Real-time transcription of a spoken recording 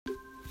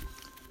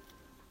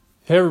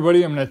Hey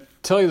everybody, I'm going to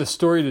tell you the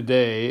story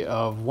today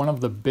of one of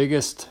the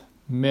biggest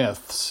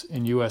myths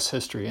in U.S.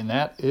 history, and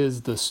that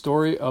is the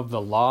story of the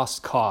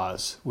Lost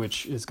Cause,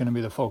 which is going to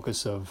be the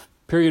focus of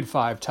Period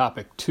 5,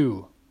 Topic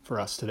 2 for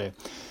us today.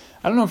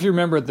 I don't know if you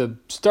remember at the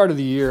start of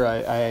the year,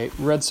 I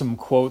read some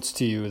quotes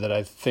to you that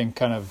I think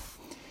kind of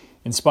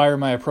inspire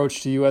my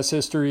approach to U.S.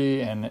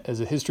 history, and as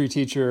a history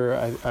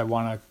teacher, I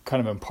want to kind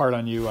of impart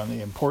on you on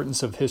the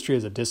importance of history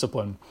as a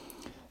discipline.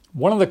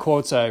 One of the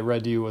quotes I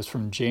read to you was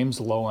from James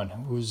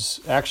Loewen,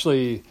 who's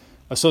actually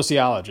a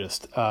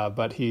sociologist,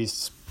 but he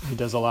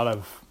does a lot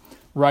of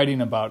writing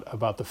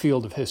about the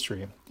field of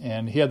history.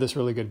 And he had this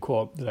really good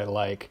quote that I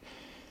like.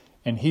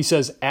 And he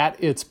says,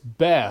 "At its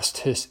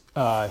best,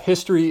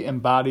 history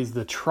embodies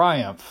the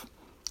triumph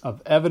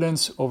of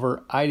evidence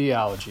over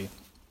ideology."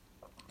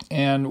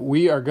 And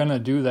we are going to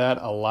do that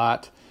a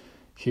lot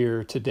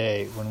here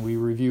today when we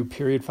review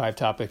Period 5,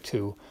 Topic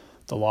 2,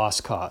 the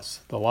Lost Cause.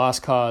 The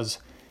Lost Cause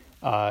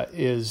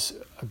is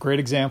a great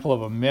example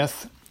of a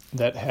myth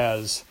that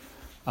has,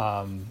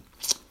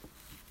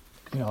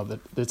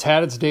 that's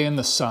had its day in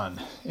the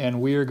sun, and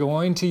we are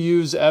going to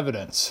use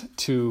evidence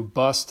to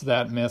bust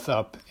that myth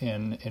up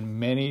in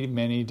many,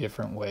 many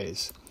different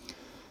ways.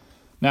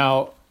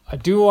 Now, I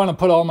do want to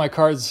put all my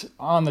cards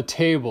on the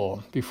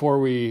table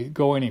before we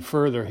go any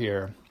further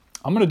here.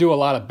 I'm going to do a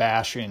lot of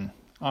bashing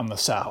on the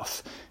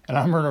South, and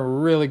I'm going to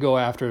really go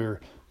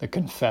after the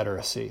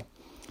Confederacy.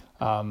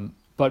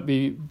 But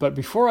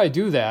before I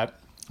do that,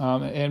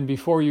 and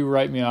before you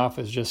write me off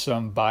as just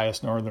some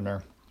biased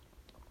Northerner,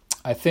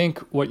 I think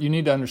what you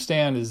need to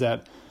understand is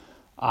that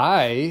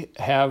I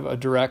have a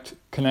direct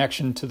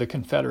connection to the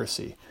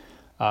Confederacy.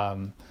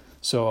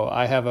 So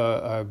I have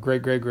a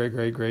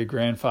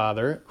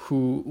great-great-great-great-great-grandfather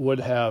who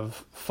would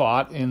have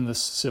fought in the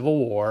Civil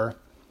War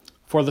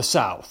for the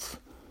South.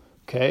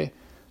 Okay,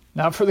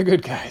 not for the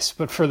good guys,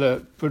 but for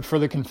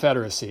the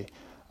Confederacy.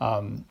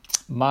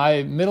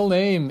 My middle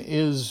name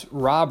is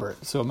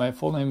Robert, so my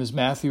full name is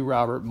Matthew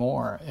Robert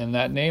Moore, and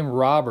that name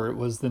Robert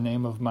was the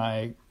name of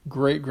my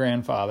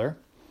great-grandfather.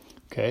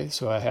 Okay,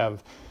 so I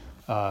have,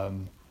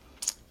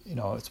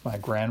 it's my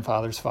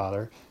grandfather's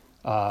father.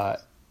 That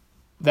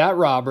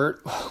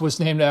Robert was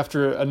named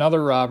after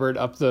another Robert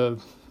up the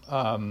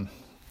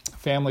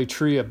family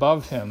tree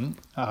above him,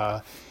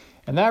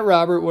 and that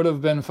Robert would have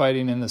been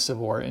fighting in the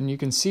Civil War, and you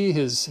can see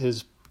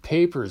his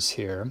papers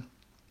here.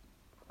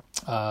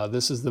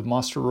 This is the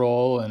muster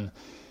roll, and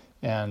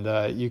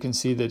you can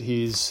see that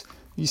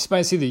you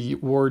might see the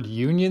word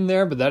Union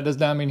there, but that does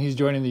not mean he's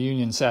joining the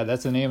Union side.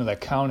 That's the name of the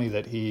county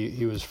that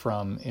he was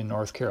from in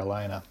North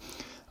Carolina.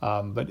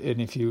 And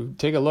if you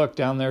take a look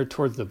down there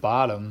towards the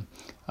bottom,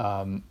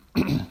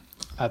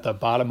 at the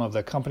bottom of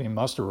the company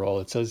muster roll,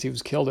 it says he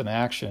was killed in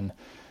action,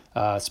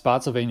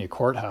 Spotsylvania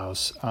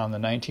Courthouse on the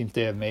 19th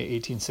day of May,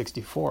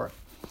 1864.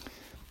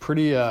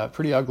 Pretty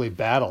ugly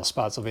battle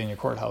Spotsylvania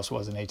Courthouse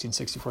was in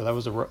 1864. That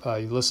was a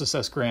Ulysses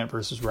S. Grant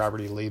versus Robert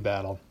E. Lee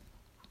battle.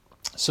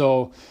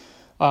 So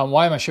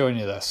why am I showing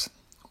you this?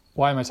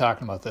 Why am I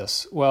talking about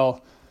this?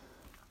 Well,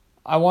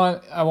 I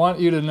want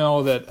you to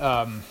know that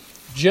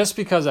just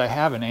because I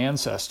have an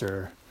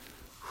ancestor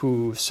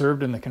who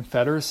served in the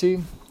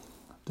Confederacy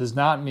does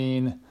not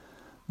mean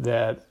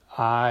that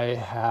I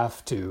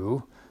have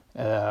to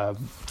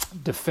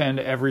defend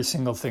every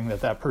single thing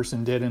that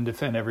person did and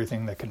defend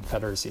everything the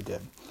Confederacy did.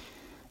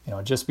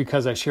 Just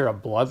because I share a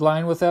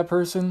bloodline with that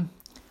person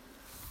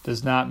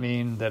does not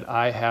mean that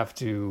I have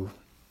to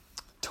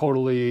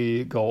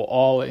totally go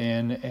all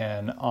in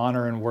and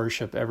honor and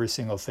worship every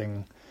single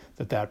thing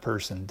that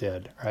person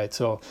did, right?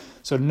 So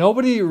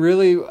nobody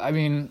really,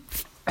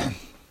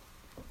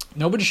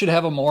 nobody should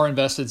have a more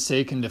invested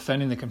stake in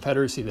defending the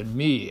Confederacy than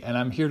me, and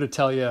I'm here to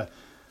tell you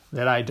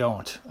that I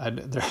don't.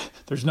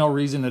 There's no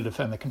reason to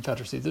defend the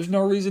Confederacy. There's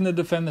no reason to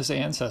defend this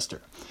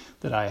ancestor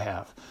that I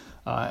have.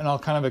 And I'll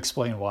kind of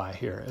explain why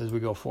here as we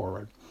go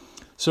forward.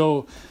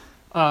 So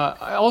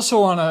I also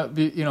want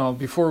to,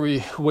 before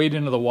we wade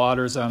into the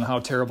waters on how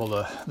terrible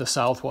the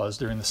South was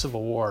during the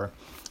Civil War,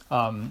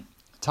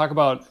 talk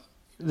about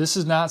this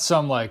is not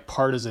some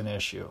partisan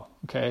issue,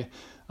 okay?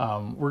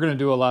 We're going to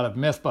do a lot of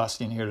myth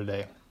busting here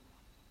today.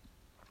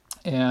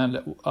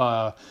 And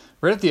right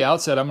at the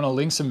outset, I'm going to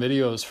link some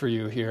videos for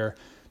you here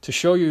to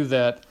show you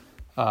that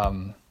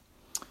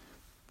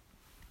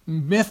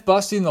myth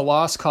busting the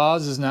Lost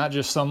Cause is not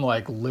just some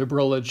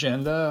liberal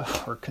agenda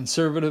or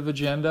conservative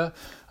agenda.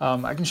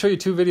 I can show you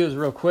two videos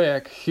real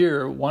quick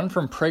here. One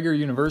from Prager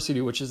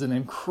University, which is an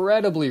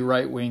incredibly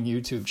right-wing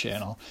YouTube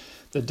channel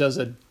that does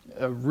a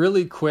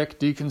really quick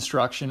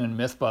deconstruction and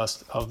myth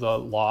bust of the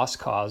Lost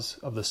Cause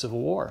of the Civil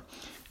War.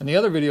 And the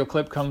other video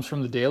clip comes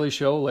from The Daily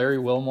Show, Larry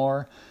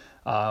Wilmore,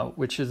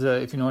 which is,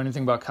 if you know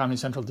anything about Comedy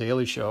Central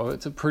Daily Show,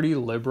 it's a pretty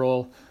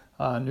liberal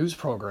news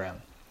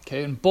program.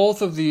 Okay, and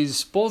both of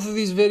these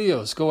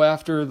videos go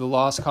after the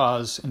Lost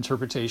Cause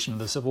interpretation of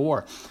the Civil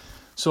War.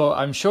 So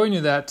I'm showing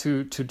you that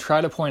to try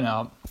to point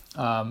out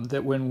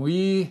that when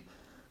we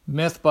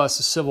myth bust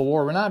the Civil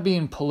War, we're not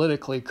being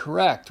politically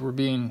correct. We're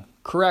being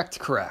correct.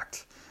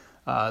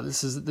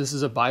 This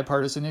is a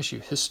bipartisan issue.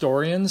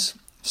 Historians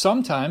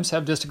sometimes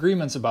have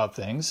disagreements about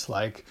things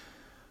like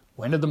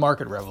when did the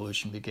market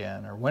revolution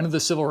begin, or when did the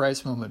civil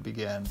rights movement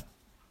begin,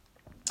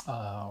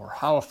 or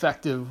how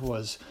effective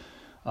was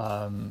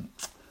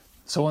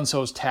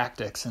so-and-so's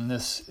tactics in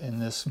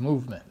this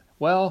movement.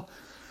 Well,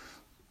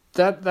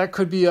 that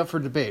could be up for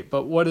debate.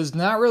 But what is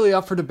not really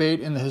up for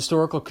debate in the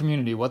historical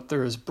community, what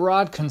there is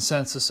broad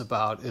consensus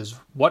about, is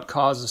what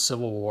caused the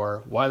Civil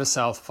War, why the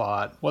South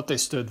fought, what they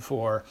stood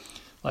for.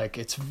 Like,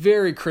 it's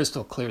very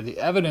crystal clear. The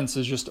evidence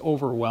is just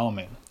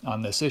overwhelming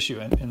on this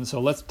issue. And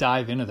so let's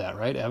dive into that,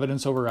 right?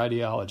 Evidence over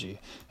ideology,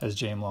 as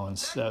James Loewen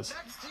says.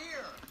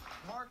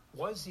 Mark,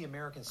 was the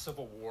American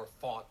Civil War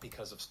fought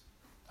because of...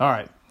 All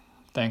right.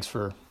 Thanks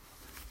for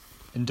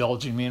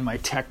indulging me in my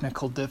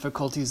technical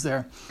difficulties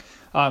there.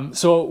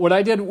 So what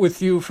I did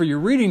with you for your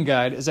reading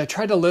guide is I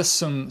tried to list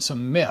some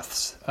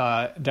myths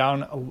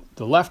down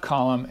the left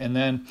column, and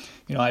then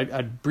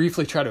I'd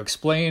briefly try to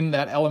explain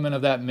that element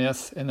of that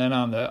myth, and then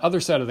on the other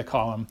side of the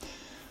column,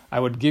 I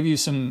would give you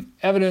some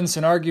evidence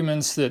and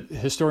arguments that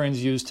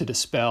historians use to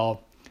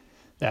dispel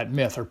that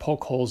myth or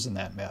poke holes in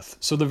that myth.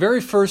 So the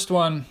very first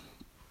one,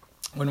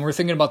 when we're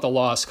thinking about the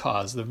lost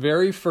cause, the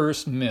very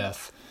first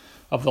myth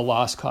of the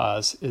lost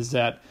cause is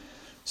that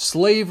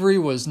slavery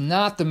was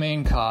not the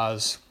main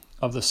cause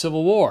of the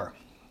Civil War.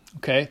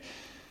 Okay,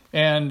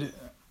 and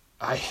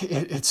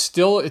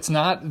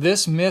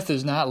this myth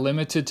is not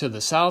limited to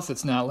the South.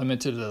 It's not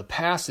limited to the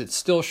past. It's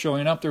still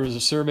showing up. There was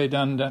a survey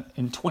done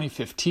in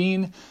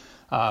 2015,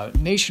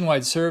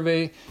 nationwide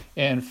survey,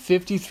 and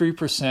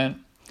 53%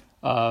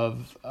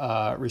 of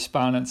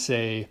respondents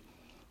say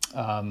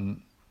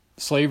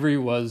slavery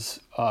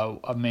was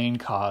a main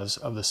cause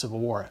of the Civil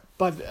War.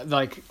 But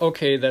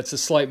okay, that's a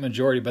slight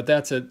majority, but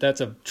that's a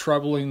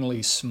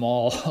troublingly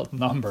small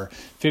number,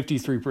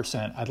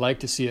 53%. I'd like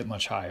to see it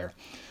much higher,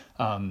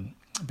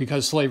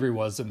 because slavery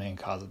was the main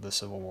cause of the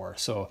Civil War.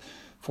 So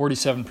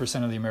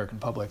 47% of the American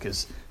public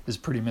is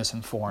pretty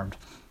misinformed.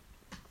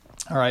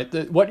 All right,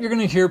 what you're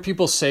going to hear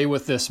people say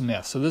with this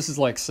myth, so this is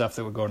like stuff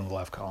that would go in the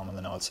left column of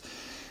the notes,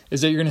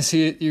 is that you're going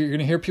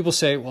to hear people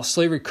say, well,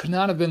 slavery could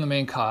not have been the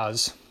main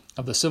cause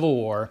of the Civil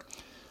War.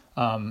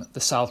 The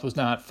South was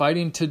not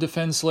fighting to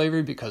defend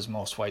slavery because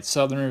most white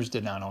Southerners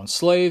did not own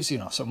slaves.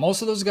 So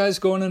most of those guys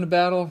going into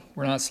battle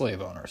were not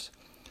slave owners.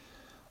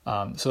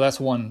 So that's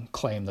one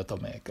claim that they'll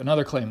make.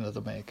 Another claim that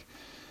they'll make: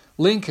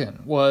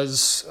 Lincoln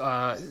was,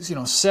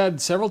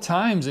 said several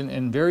times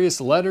in various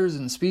letters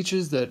and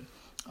speeches that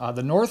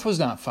the North was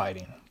not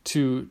fighting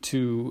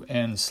to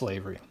end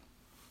slavery,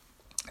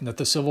 and that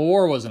the Civil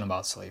War wasn't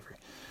about slavery.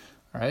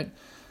 All right.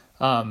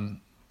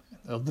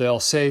 They'll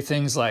say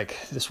things like,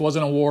 this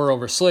wasn't a war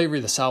over slavery,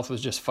 the South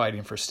was just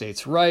fighting for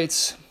states'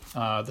 rights.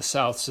 The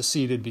South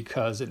seceded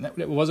because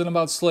it wasn't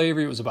about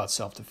slavery, it was about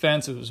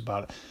self-defense, it was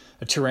about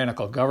a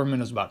tyrannical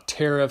government, it was about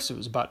tariffs, it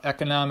was about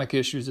economic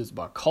issues, it was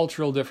about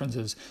cultural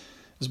differences,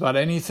 it was about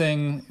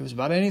anything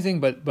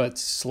but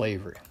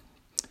slavery.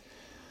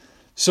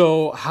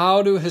 So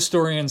how do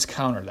historians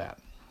counter that?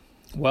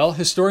 Well,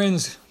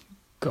 historians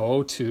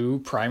go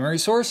to primary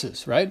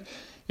sources, right?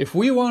 If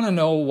we want to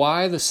know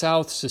why the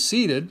South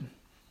seceded,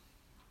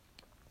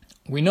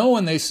 we know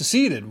when they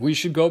seceded. We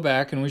should go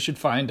back and we should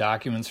find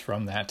documents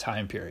from that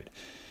time period.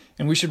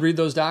 And we should read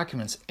those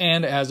documents.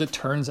 And as it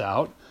turns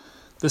out,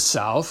 the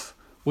South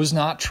was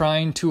not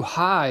trying to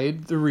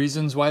hide the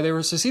reasons why they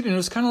were seceding. It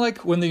was kind of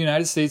like when the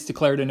United States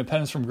declared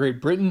independence from Great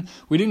Britain.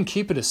 We didn't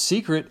keep it a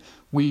secret.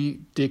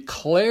 We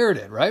declared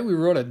it, right? We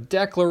wrote a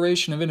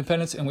Declaration of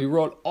Independence, and we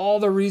wrote all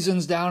the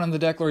reasons down in the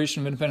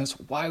Declaration of Independence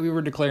why we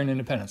were declaring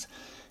independence.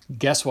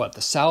 Guess what?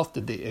 The South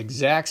did the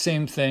exact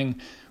same thing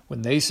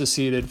when they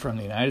seceded from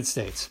the United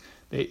States.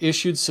 They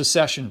issued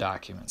secession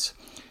documents,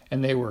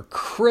 and they were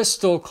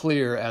crystal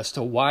clear as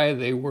to why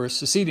they were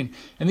seceding.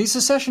 And these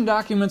secession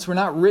documents were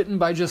not written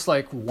by just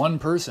like one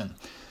person.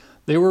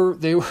 They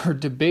were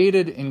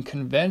debated in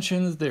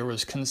conventions. There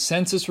was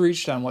consensus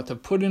reached on what to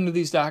put into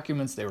these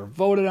documents. They were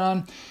voted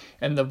on,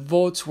 and the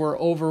votes were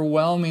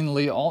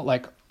overwhelmingly,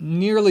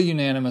 nearly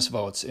unanimous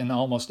votes in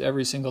almost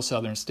every single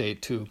southern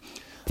state to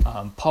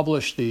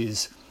publish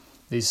these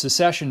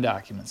secession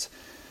documents.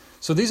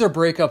 So these are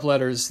breakup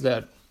letters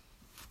that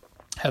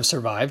have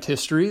survived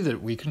history,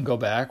 that we can go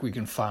back, we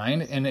can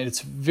find, and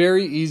it's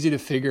very easy to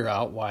figure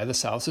out why the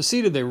South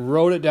seceded. They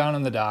wrote it down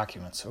in the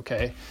documents,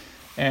 okay?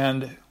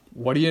 And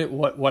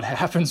what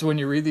happens when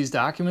you read these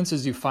documents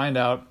is you find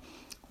out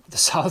the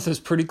South is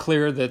pretty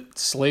clear that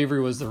slavery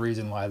was the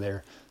reason why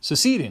they're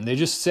seceding. They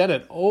just said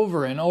it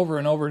over and over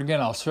and over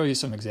again. I'll show you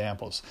some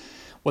examples.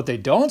 What they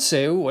don't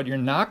say, what you're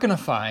not going to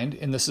find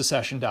in the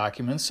secession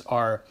documents,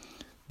 are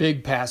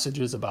big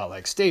passages about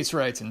like states'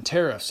 rights and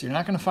tariffs. You're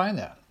not going to find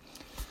that.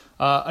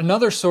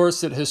 Another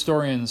source that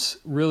historians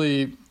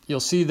really, you'll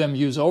see them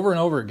use over and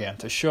over again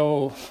to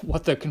show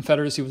what the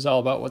Confederacy was all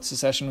about, what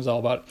secession was all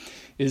about,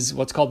 is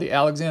what's called the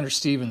Alexander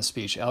Stephens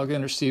speech.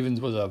 Alexander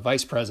Stephens was a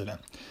vice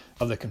president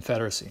of the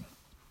Confederacy.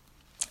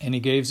 And he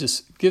gives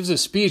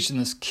this speech, and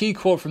this key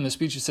quote from the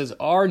speech, it says,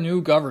 "Our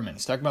new government,"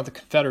 he's talking about the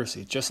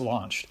Confederacy, just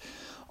launched,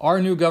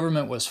 "our new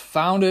government was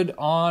founded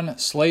on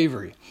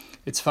slavery.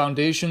 Its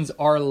foundations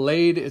are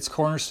laid, its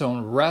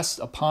cornerstone rests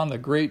upon the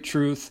great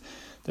truth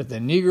that the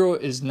Negro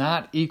is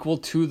not equal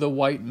to the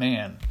white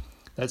man,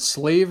 that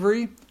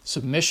slavery,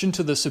 submission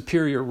to the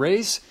superior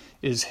race,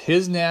 is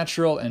his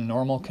natural and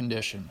normal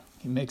condition.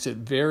 He makes it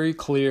very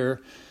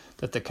clear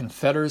that the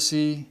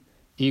Confederacy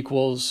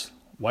equals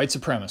white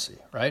supremacy,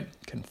 right?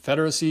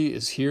 Confederacy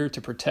is here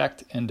to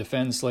protect and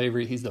defend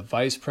slavery. He's the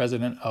vice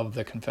president of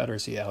the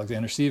Confederacy,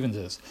 Alexander Stephens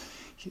is.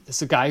 This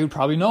is a guy who'd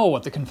probably know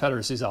what the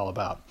Confederacy is all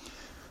about.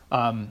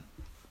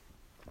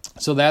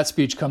 So that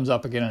speech comes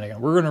up again and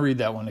again. We're going to read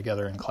that one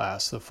together in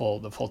class, the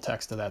full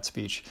text of that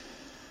speech.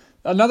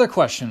 Another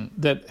question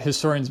that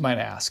historians might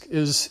ask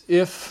is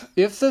if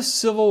the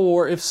Civil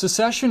War, if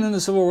secession in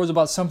the Civil War was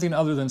about something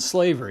other than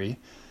slavery,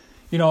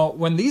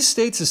 when these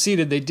states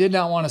seceded, they did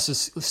not want to.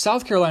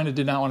 South Carolina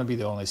did not want to be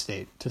the only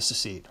state to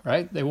secede,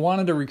 right? They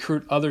wanted to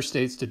recruit other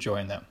states to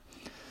join them.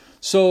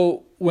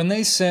 So when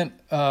they sent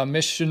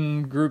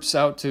mission groups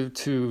out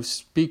to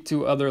speak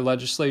to other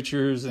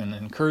legislatures and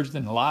encourage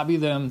them, lobby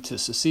them to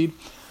secede,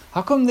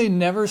 how come they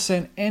never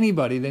sent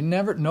anybody?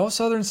 No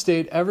Southern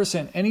state ever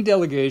sent any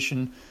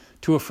delegation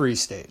to a free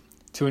state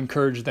to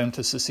encourage them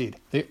to secede.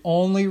 They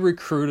only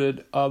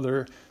recruited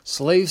other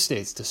slave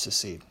states to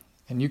secede.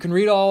 And you can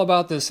read all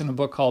about this in a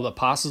book called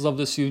Apostles of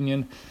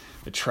Disunion.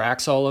 It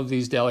tracks all of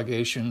these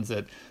delegations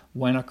that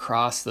went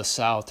across the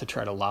South to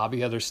try to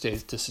lobby other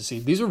states to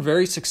secede. These were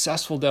very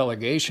successful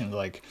delegations.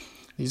 Like,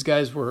 these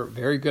guys were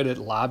very good at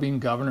lobbying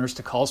governors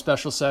to call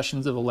special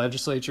sessions of the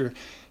legislature,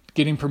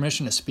 getting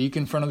permission to speak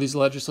in front of these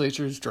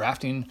legislatures,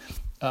 drafting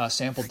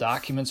sample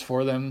documents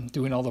for them,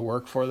 doing all the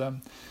work for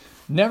them.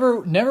 Never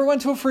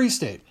went to a free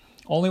state.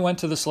 Only went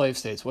to the slave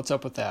states. What's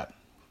up with that?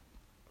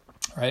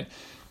 Right?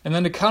 And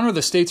then to counter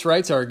the states'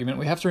 rights argument,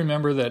 we have to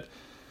remember that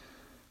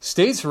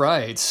states'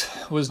 rights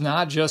was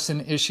not just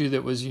an issue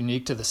that was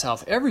unique to the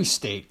South. Every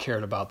state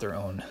cared about their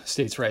own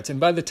states' rights. And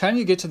by the time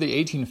you get to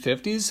the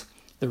 1850s,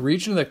 the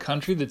region of the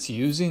country that's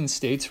using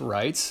states'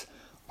 rights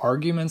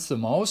arguments the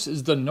most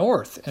is the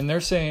North. And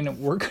they're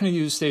saying, we're going to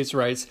use states'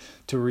 rights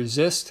to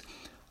resist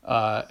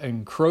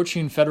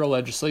encroaching federal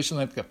legislation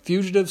like the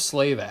Fugitive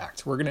Slave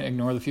Act. We're going to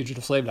ignore the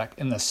Fugitive Slave Act.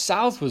 And the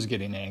South was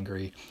getting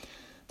angry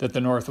that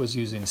the North was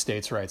using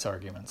states' rights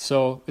arguments.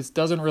 So it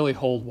doesn't really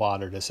hold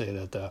water to say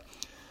that the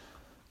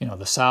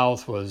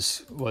South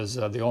was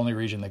the only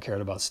region that cared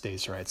about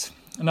states' rights.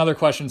 Another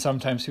question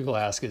sometimes people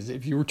ask is,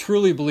 if you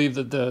truly believe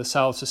that the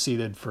South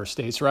seceded for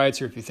states'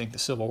 rights, or if you think the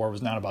Civil War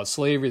was not about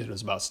slavery, that it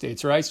was about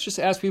states' rights, just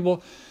ask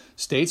people,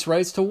 states'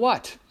 rights to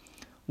what?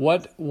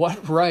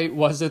 What right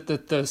was it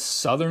that the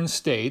Southern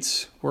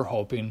states were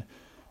hoping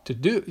to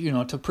do,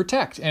 to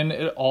protect? And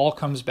it all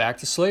comes back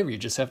to slavery. You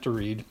just have to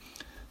read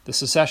the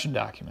secession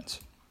documents.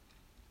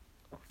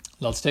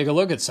 Let's take a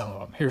look at some of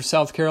them. Here's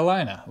South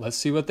Carolina. Let's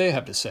see what they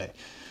have to say.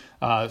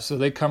 So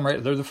they come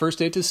they're the first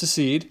state to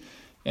secede,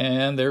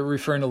 and they're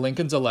referring to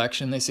Lincoln's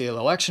election. They say, the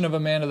election of a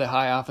man to the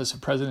high office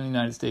of President of the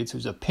United States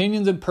whose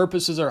opinions and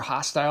purposes are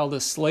hostile to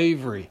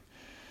slavery.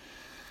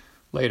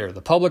 Later,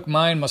 the public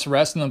mind must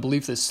rest in the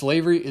belief that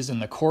slavery is in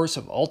the course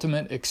of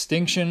ultimate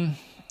extinction.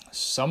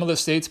 Some of the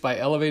states, by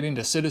elevating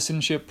to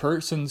citizenship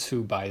persons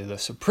who by the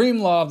supreme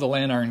law of the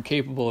land are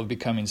incapable of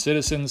becoming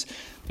citizens,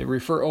 they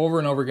refer over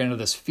and over again to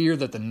this fear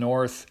that the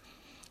North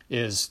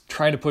is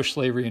trying to push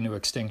slavery into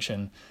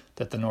extinction,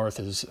 that the North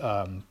is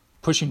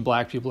pushing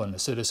black people into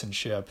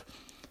citizenship,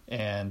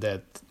 and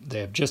that they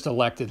have just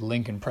elected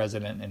Lincoln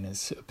president and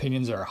his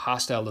opinions are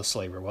hostile to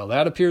slavery. Well,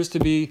 that appears to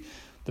be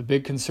the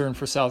big concern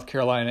for South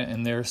Carolina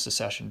in their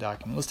secession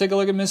document. Let's take a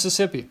look at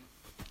Mississippi.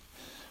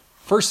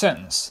 First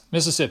sentence,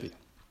 Mississippi.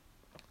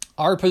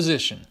 Our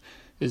position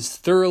is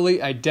thoroughly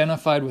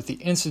identified with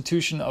the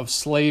institution of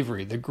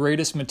slavery, the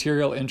greatest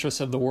material interest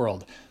of the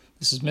world.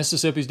 This is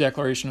Mississippi's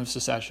Declaration of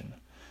Secession.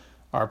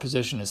 Our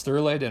position is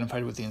thoroughly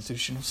identified with the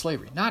institution of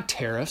slavery. Not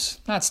tariffs,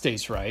 not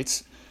states'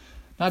 rights,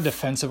 not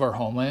defense of our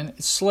homeland.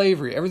 It's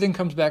slavery. Everything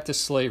comes back to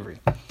slavery.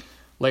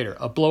 Later,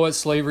 a blow at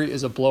slavery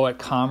is a blow at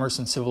commerce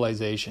and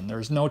civilization. There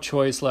is no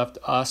choice left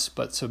us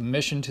but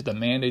submission to the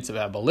mandates of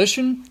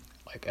abolition,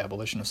 like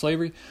abolition of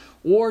slavery,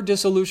 or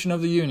dissolution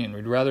of the Union.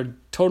 We'd rather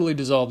totally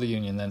dissolve the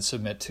Union than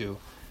submit to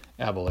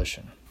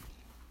abolition.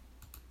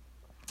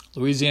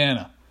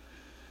 Louisiana.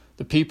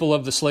 The people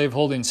of the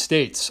slave-holding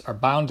states are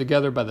bound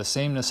together by the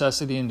same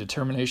necessity and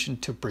determination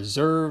to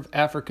preserve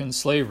African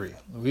slavery.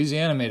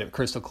 Louisiana made it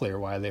crystal clear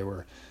why they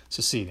were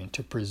seceding,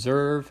 to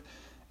preserve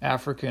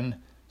African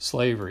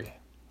slavery.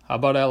 How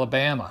about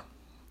Alabama?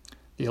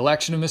 The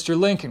election of Mr.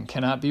 Lincoln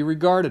cannot be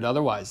regarded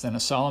otherwise than a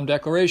solemn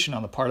declaration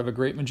on the part of a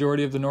great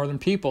majority of the Northern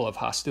people of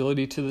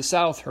hostility to the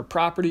South, her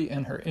property,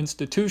 and her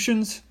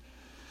institutions.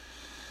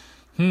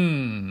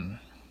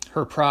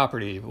 Her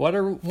property.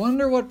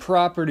 Wonder what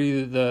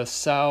property the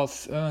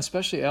South,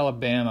 especially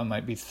Alabama,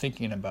 might be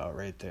thinking about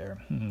right there.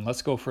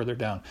 Let's go further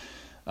down.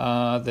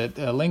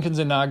 Lincoln's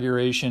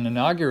inauguration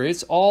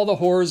inaugurates all the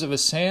horrors of a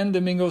San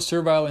Domingo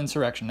servile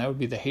insurrection. That would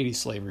be the Haiti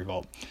slave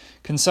revolt.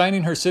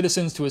 Consigning her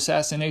citizens to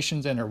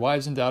assassinations and her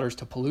wives and daughters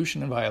to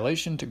pollution and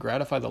violation to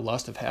gratify the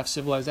lust of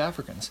half-civilized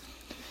Africans.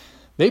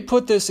 They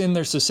put this in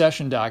their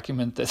secession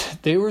document that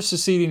they were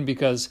seceding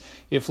because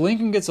if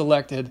Lincoln gets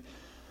elected,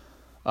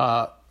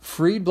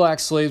 freed black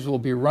slaves will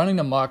be running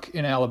amok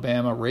in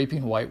Alabama,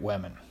 raping white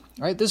women.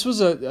 Right? This was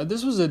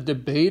a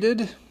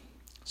debated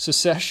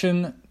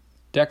secession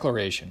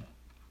declaration.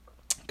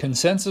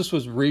 Consensus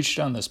was reached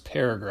on this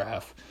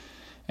paragraph,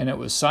 and it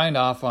was signed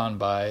off on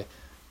by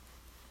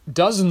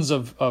dozens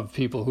of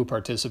people who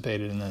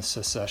participated in this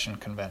secession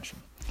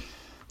convention.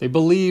 They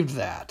believed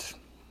that.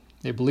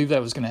 They believed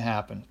that was going to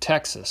happen.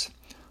 Texas,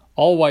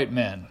 all white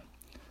men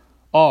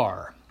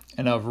are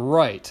and of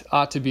right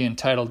ought to be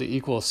entitled to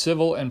equal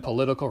civil and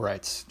political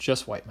rights,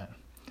 just white men.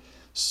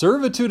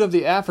 Servitude of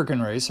the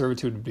African race,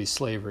 servitude would be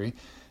slavery,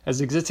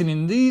 as existing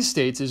in these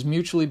states is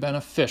mutually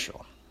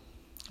beneficial.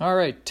 All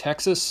right,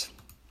 Texas,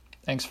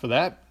 thanks for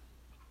that.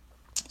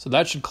 So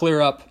that should clear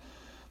up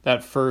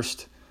that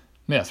first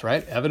myth,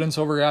 right? Evidence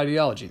over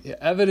ideology.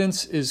 The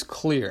evidence is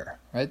clear,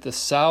 right? The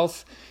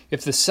South,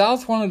 if the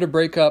South wanted to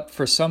break up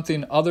for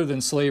something other than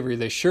slavery,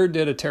 they sure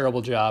did a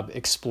terrible job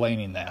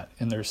explaining that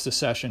in their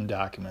secession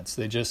documents.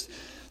 They just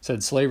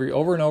said slavery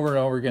over and over and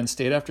over again,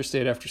 state after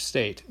state after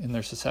state in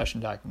their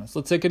secession documents.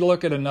 Let's take a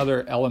look at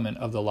another element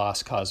of the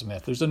lost cause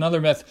myth. There's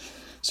another myth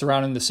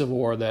surrounding the Civil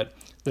War that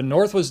the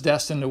North was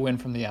destined to win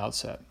from the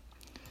outset.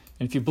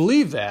 And if you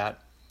believe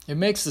that, it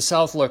makes the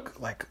South look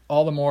like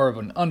all the more of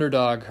an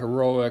underdog,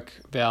 heroic,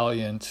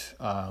 valiant.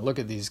 Look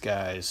at these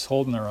guys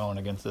holding their own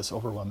against this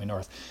overwhelming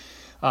North.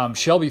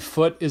 Shelby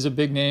Foote is a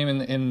big name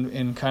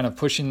in kind of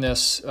pushing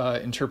this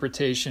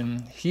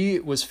interpretation. He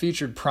was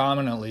featured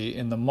prominently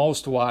in the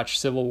most watched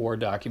Civil War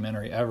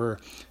documentary ever.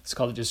 It's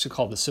called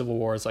The Civil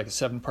War. It's like a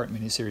 7-part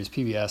miniseries.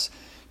 PBS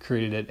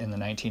created it in the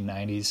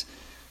 1990s.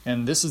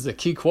 And this is the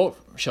key quote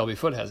Shelby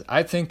Foote has.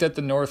 I think that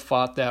the North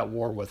fought that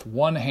war with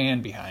one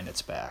hand behind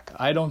its back.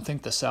 I don't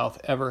think the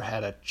South ever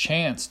had a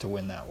chance to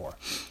win that war.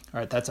 All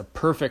right, that's a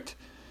perfect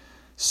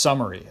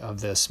summary of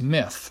this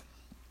myth.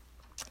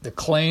 The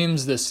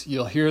claims,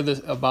 you'll hear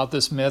about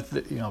this myth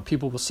that,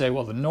 people will say,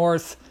 well, the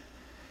North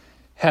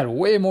had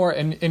way more,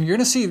 and you're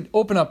going to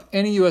open up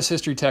any U.S.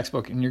 history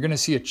textbook, and you're going to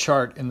see a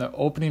chart in the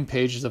opening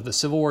pages of the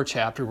Civil War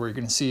chapter where you're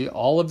going to see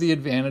all of the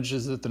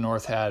advantages that the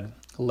North had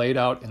laid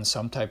out in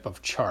some type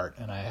of chart.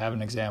 And I have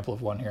an example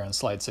of one here on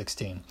slide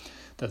 16,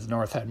 that the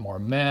North had more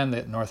men,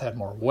 that the North had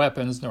more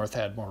weapons, North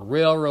had more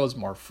railroads,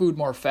 more food,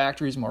 more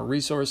factories, more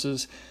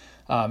resources.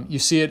 You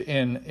see it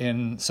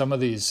in some of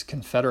these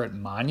Confederate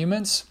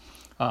monuments.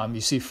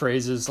 You see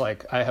phrases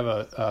like, I have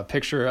a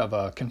picture of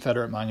a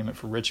Confederate monument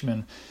for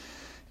Richmond,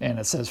 and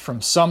it says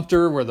from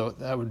Sumter,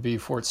 that would be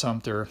Fort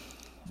Sumter,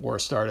 war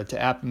started, to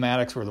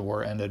Appomattox, where the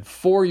war ended.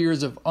 4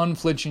 years of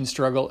unflinching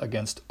struggle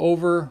against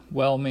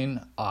overwhelming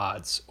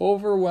odds.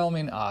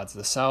 Overwhelming odds.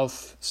 The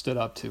South stood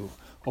up to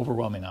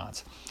overwhelming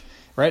odds,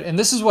 right? And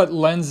this is what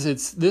lends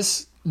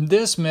this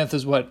myth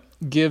is what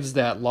gives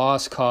that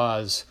lost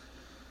cause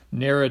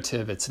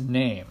narrative its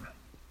name.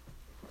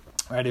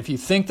 Right? If you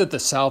think that the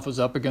South was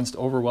up against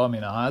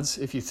overwhelming odds,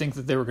 if you think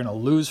that they were going to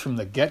lose from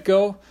the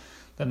get-go,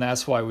 then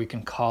that's why we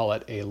can call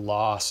it a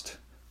lost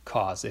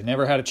cause. They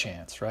never had a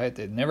chance, right?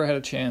 They never had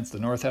a chance. The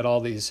North had all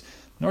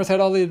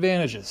the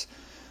advantages.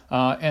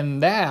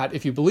 And that,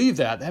 if you believe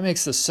that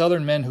makes the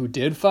Southern men who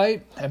did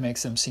fight, that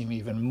makes them seem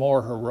even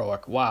more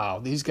heroic. Wow,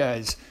 these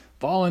guys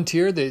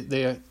volunteered.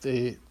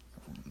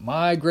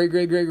 My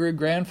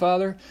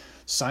great-great-great-great-grandfather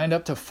signed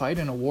up to fight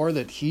in a war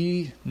that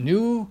he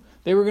knew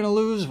they were going to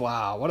lose.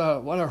 Wow, what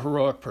a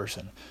heroic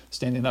person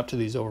standing up to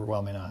these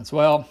overwhelming odds.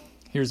 Well,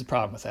 here's the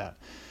problem with that.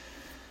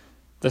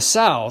 The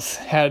South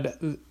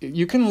had,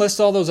 you can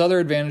list all those other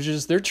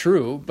advantages, they're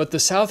true, but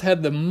the South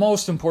had the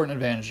most important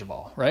advantage of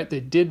all, right? They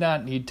did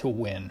not need to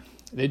win.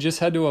 They just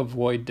had to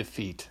avoid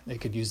defeat. They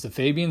could use the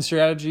Fabian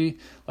strategy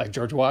like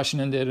George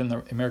Washington did in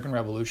the American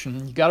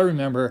Revolution. You got to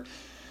remember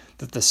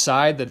that the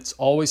side that's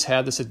always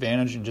had this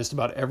advantage in just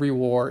about every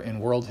war in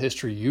world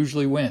history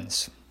usually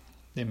wins.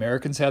 The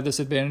Americans had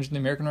this advantage in the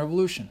American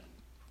Revolution.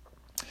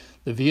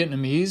 The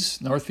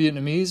North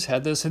Vietnamese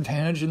had this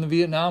advantage in the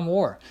Vietnam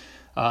War.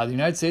 The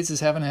United States is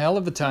having a hell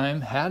of a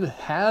time, had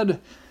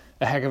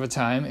a heck of a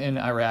time in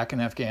Iraq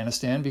and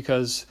Afghanistan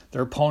because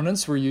their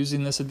opponents were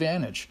using this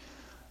advantage.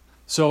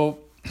 So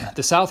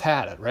the South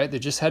had it, right? They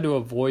just had to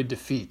avoid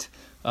defeat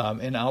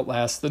and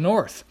outlast the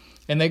North.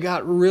 And they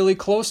got really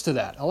close to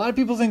that. A lot of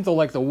people think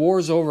the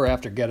war's over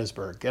after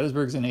Gettysburg.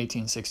 Gettysburg's in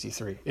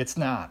 1863. It's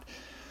not.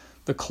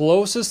 The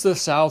closest the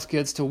South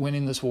gets to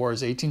winning this war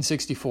is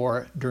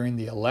 1864 during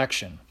the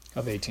election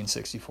of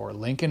 1864.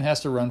 Lincoln has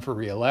to run for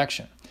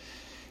re-election.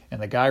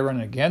 And the guy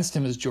running against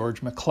him is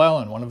George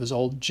McClellan, one of his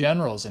old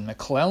generals. And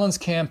McClellan's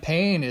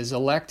campaign is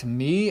elect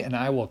me and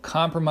I will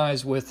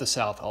compromise with the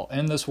South. I'll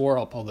end this war.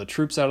 I'll pull the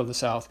troops out of the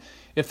South.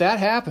 If that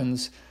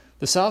happens,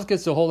 the South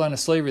gets to hold on to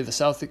slavery. The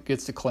South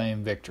gets to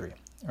claim victory.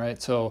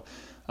 Right? So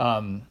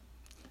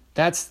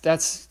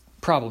that's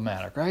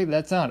problematic, right?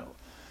 That's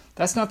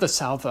not the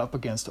South up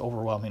against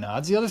overwhelming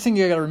odds. The other thing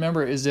you got to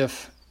remember is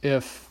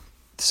if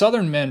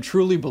Southern men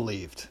truly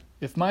believed,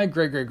 if my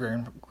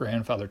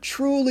great-great-grandfather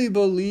truly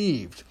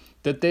believed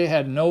that they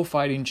had no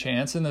fighting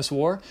chance in this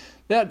war,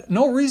 that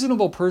no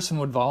reasonable person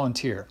would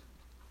volunteer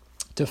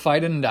to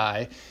fight and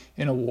die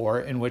in a war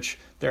in which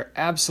they're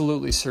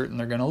absolutely certain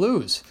they're going to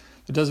lose.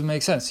 It doesn't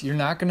make sense. You're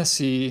not going to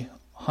see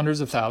hundreds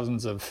of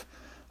thousands of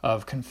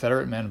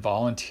Confederate men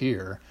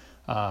volunteer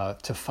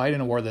to fight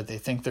in a war that they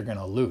think they're going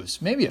to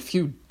lose. Maybe a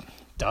few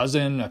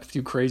dozen, a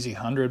few crazy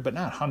hundred, but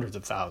not hundreds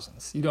of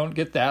thousands. You don't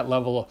get that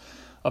level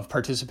of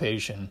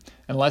participation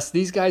unless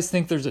these guys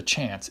think there's a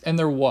chance. And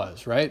there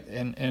was, right?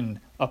 And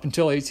up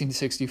until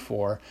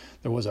 1864,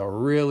 there was a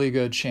really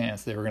good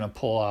chance they were going to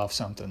pull off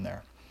something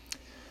there.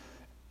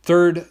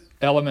 Third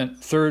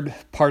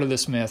part of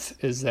this myth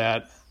is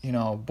that,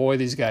 boy,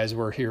 these guys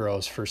were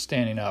heroes for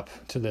standing up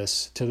to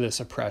this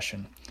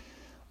oppression.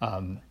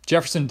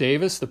 Jefferson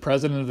Davis, the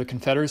president of the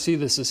Confederacy,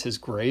 this is his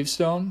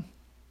gravestone.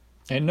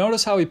 And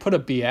notice how he put a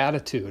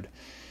beatitude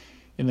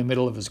in the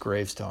middle of his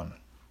gravestone.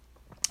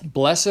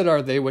 Blessed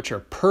are they which are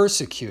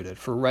persecuted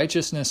for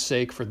righteousness'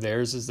 sake, for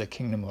theirs is the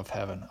kingdom of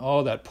heaven.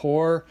 Oh, that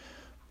poor,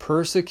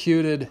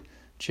 persecuted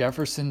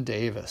Jefferson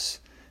Davis.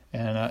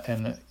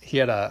 And he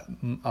had a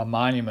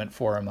monument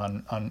for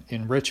him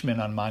in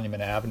Richmond on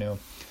Monument Avenue.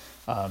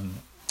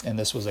 And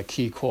this was a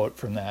key quote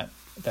from that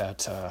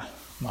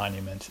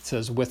monument. It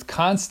says, "With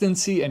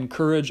constancy and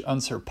courage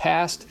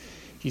unsurpassed,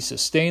 he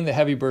sustained the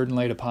heavy burden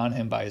laid upon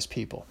him by his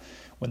people.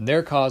 When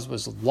their cause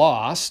was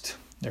lost,"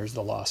 there's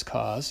the lost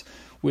cause,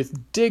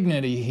 "with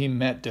dignity he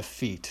met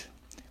defeat.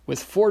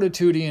 With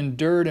fortitude he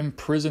endured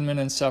imprisonment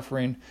and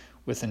suffering.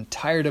 With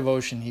entire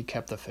devotion he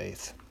kept the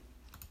faith."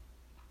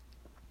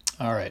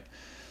 All right.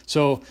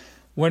 So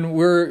when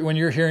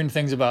you're hearing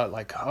things about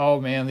like,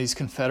 oh man, these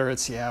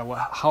Confederates,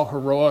 how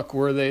heroic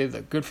were they?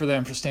 Good for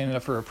them for standing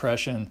up for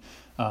oppression.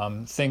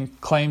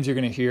 Claims you're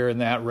going to hear in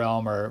that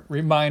realm are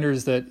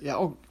reminders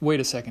that,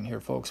 wait a second here,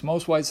 folks.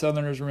 Most white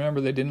Southerners,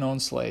 remember, they didn't own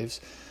slaves.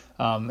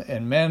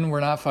 And men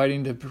were not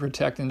fighting to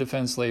protect and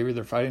defend slavery.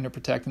 They're fighting to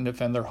protect and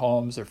defend their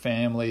homes, their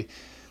family,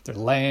 their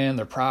land,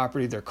 their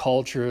property, their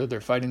culture.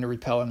 They're fighting to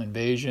repel an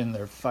invasion.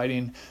 They're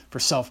fighting for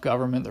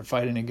self-government. They're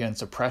fighting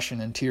against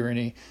oppression and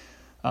tyranny.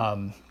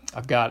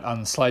 I've got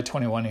on slide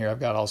 21 here, I've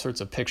got all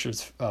sorts of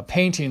pictures,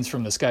 paintings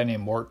from this guy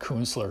named Mort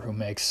Kunstler, who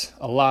makes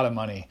a lot of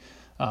money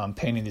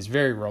painting these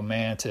very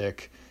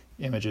romantic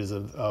images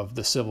of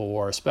the Civil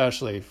War,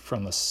 especially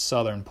from the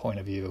Southern point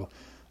of view.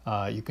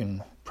 You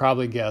can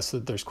probably guess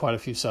that there's quite a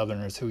few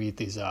Southerners who eat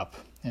these up,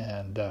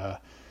 and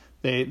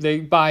they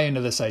buy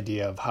into this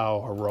idea of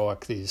how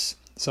heroic these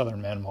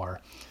Southern men were.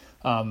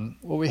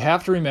 What we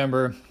have to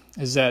remember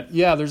is that,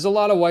 there's a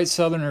lot of white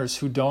Southerners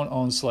who don't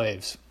own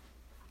slaves.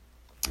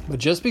 But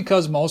just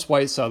because most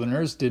white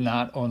Southerners did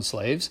not own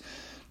slaves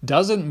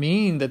doesn't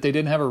mean that they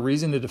didn't have a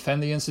reason to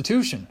defend the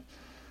institution.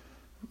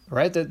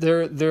 Right? That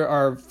there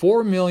are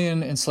 4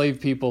 million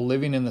enslaved people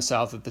living in the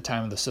South at the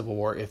time of the Civil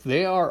War. If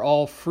they are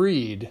all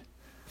freed,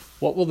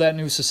 what will that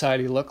new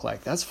society look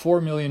like? That's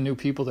 4 million new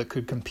people that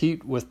could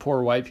compete with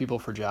poor white people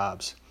for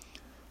jobs,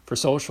 for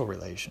social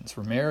relations,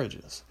 for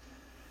marriages.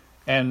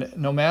 And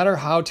no matter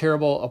how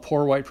terrible a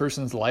poor white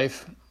person's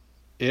life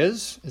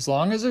is, as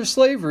long as there's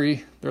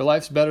slavery, their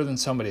life's better than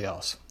somebody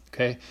else.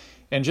 Okay?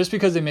 And just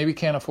because they maybe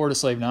can't afford a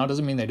slave now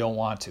doesn't mean they don't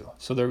want to.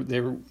 So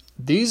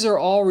these are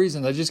all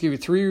reasons. I just give you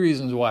 3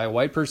 reasons why a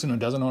white person who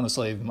doesn't own a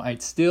slave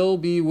might still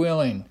be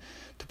willing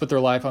to put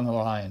their life on the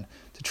line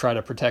to try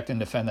to protect and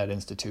defend that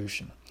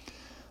institution.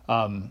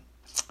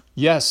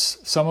 Yes,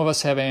 some of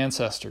us have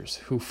ancestors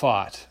who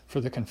fought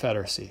for the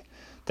Confederacy.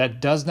 That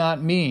does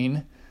not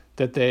mean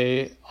that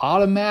they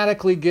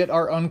automatically get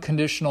our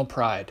unconditional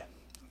pride.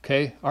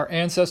 Okay? Our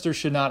ancestors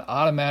should not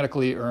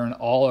automatically earn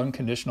all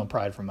unconditional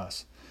pride from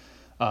us.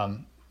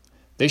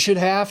 They should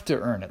have to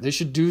earn it. They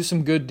should do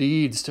some good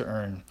deeds to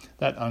earn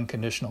that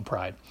unconditional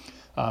pride.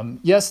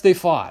 Yes, they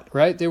fought,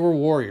 right? They were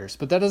warriors,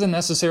 but that doesn't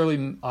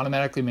necessarily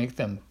automatically make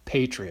them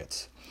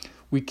patriots.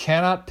 We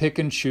cannot pick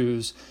and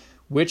choose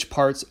which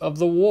parts of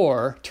the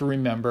war to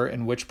remember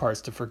and which parts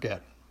to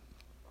forget.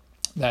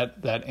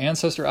 That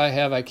ancestor I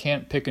have, I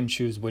can't pick and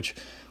choose which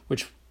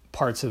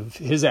parts of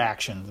his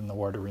actions in the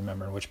war to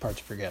remember and which parts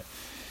to forget.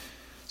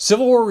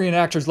 Civil War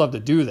reenactors love to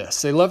do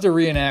this. They love to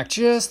reenact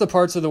just the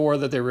parts of the war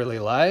that they really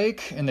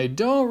like, and they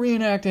don't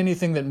reenact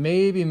anything that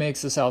maybe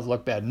makes the South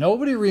look bad.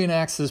 Nobody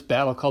reenacts this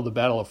battle called the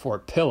Battle of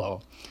Fort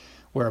Pillow,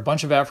 where a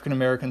bunch of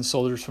African-American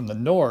soldiers from the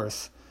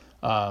North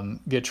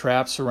get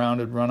trapped,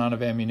 surrounded, run out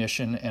of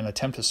ammunition, and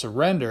attempt to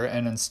surrender.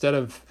 And instead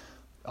of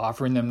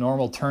offering them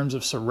normal terms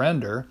of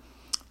surrender,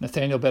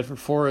 Nathaniel Bedford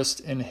Forrest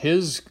and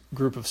his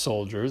group of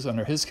soldiers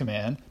under his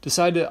command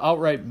decide to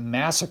outright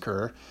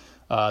massacre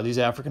these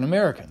African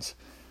Americans.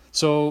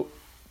 So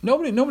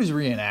nobody's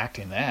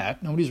reenacting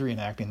that. Nobody's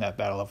reenacting that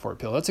Battle of Fort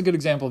Pillow. That's a good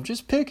example of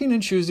just picking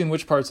and choosing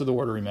which parts of the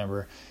war to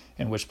remember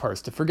and which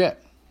parts to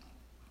forget.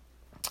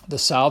 The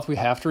South, we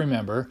have to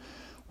remember,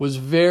 was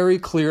very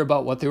clear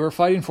about what they were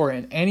fighting for,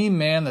 and any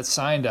man that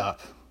signed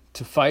up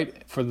to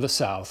fight for the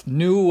South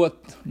knew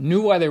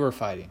why they were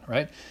fighting,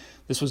 right?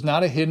 This was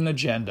not a hidden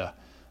agenda.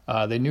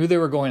 They knew they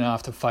were going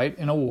off to fight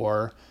in a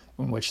war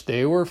in which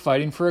they were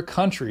fighting for a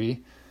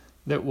country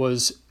that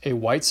was a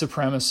white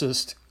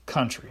supremacist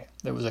country.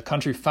 That was a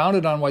country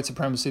founded on white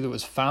supremacy, that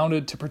was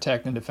founded to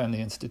protect and defend the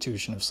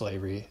institution of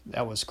slavery.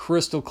 That was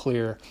crystal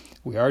clear.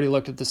 We already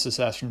looked at the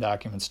secession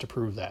documents to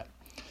prove that.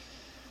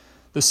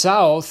 The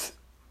South,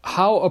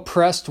 how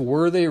oppressed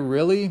were they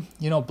really?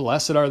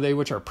 Blessed are they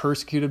which are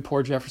persecuted,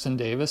 poor Jefferson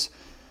Davis.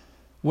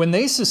 When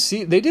they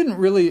secede, they didn't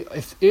really,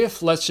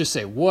 if let's just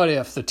say, what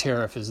if the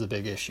tariff is the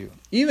big issue?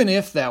 Even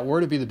if that were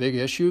to be the big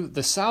issue,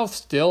 the South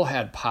still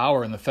had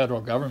power in the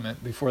federal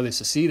government before they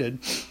seceded.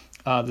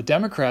 The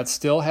Democrats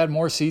still had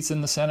more seats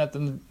in the Senate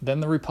than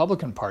the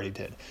Republican Party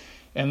did.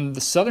 And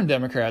the Southern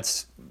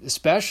Democrats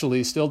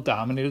especially still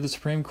dominated the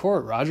Supreme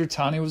Court. Roger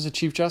Taney was the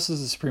Chief Justice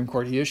of the Supreme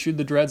Court. He issued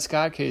the Dred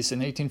Scott case in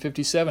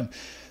 1857.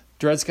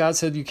 Dred Scott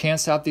said you can't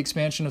stop the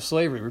expansion of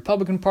slavery. The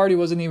Republican Party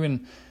wasn't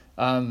even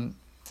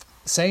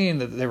saying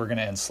that they were going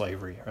to end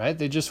slavery, right?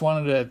 They just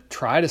wanted to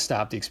try to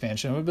stop the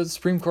expansion of it, but the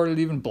Supreme Court had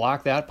even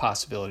blocked that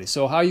possibility.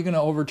 So how are you going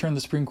to overturn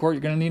the Supreme Court?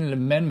 You're going to need an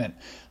amendment.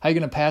 How are you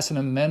going to pass an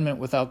amendment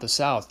without the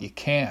South? You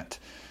can't.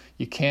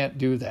 You can't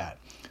do that.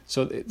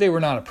 So they were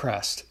not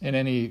oppressed in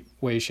any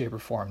way, shape, or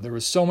form. There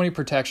was so many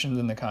protections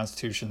in the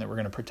Constitution that were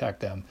going to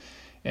protect them,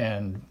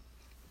 and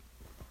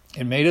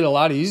it made it a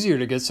lot easier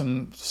to get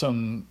some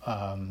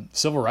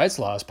civil rights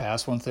laws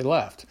passed once they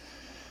left.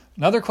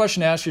 Another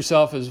question to ask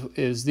yourself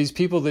is these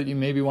people that you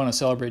maybe want to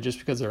celebrate just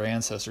because they're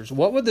ancestors,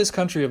 what would this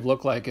country have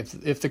looked like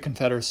if the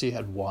Confederacy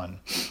had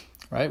won,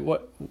 right?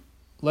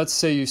 Let's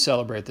say you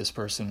celebrate this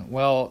person.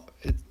 Well,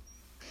 it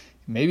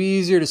may be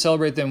easier to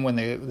celebrate them when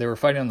they were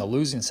fighting on the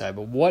losing side,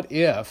 but what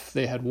if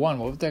they had won?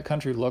 What would that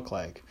country look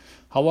like?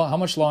 How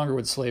much longer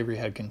would slavery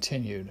have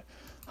continued?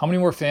 How many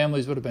more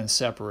families would have been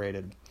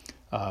separated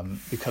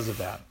because of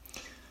that?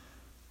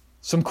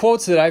 Some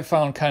quotes that I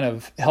found kind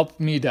of helped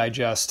me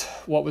digest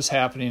what was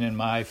happening in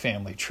my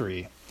family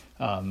tree,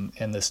 and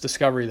this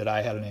discovery that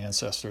I had an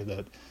ancestor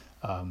that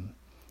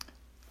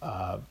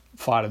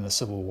fought in the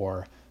Civil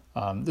War.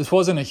 This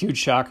wasn't a huge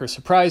shock or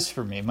surprise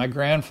for me. My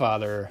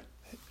grandfather,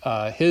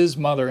 his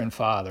mother and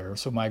father,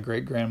 so my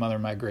great-grandmother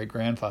and my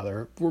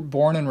great-grandfather, were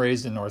born and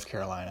raised in North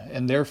Carolina,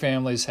 and their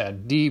families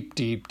had deep,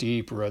 deep,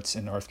 deep roots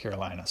in North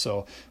Carolina.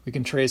 So we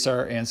can trace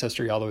our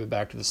ancestry all the way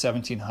back to the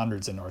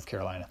 1700s in North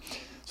Carolina.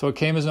 So it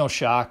came as no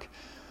shock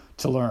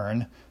to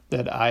learn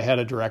that I had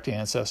a direct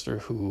ancestor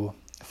who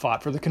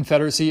fought for the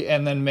Confederacy,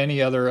 and then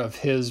many other of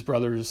his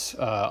brothers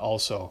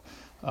also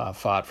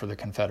fought for the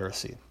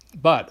Confederacy.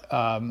 But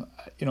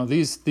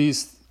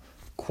these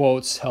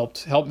quotes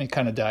helped me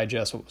kind of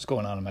digest what was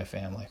going on in my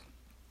family.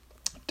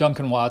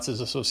 Duncan Watts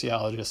is a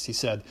sociologist. He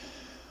said,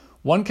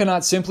 "One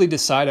cannot simply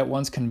decide at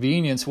one's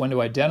convenience when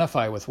to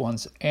identify with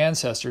one's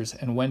ancestors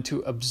and when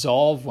to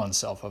absolve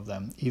oneself of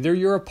them. Either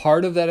you're a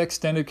part of that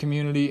extended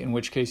community, in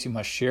which case you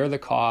must share the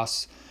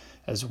costs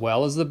as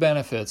well as the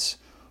benefits,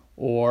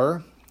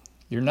 or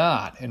you're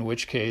not, in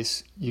which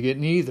case you get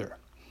neither."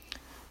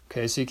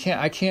 Okay, so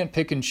I can't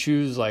pick and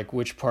choose like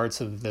which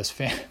parts of this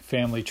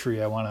family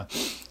tree I want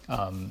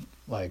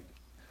to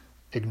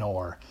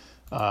ignore.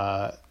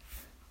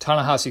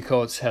 Ta-Nehisi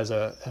Coates has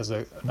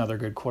another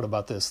good quote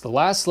about this. "The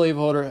last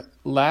slaveholder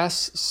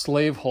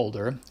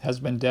has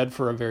been dead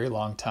for a very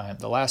long time.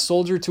 The last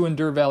soldier to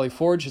endure Valley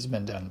Forge has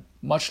been dead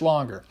much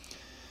longer.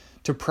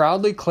 To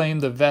proudly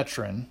claim the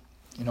veteran,"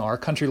 our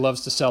country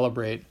loves to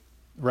celebrate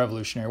the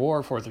Revolutionary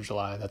War, 4th of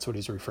July, that's what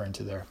he's referring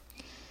to there,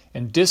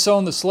 "and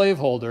disown the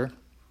slaveholder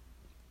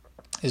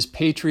is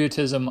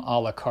patriotism a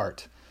la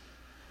carte.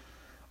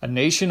 A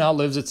nation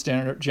outlives its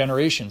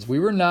generations. We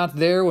were not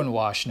there when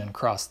Washington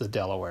crossed the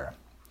Delaware.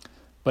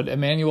 But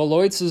Emanuel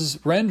Lewitz's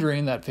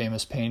rendering, that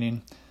famous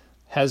painting,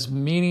 has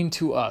meaning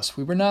to us.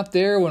 We were not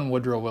there when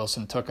Woodrow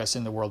Wilson took us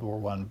into World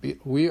War I.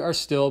 We are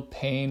still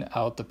paying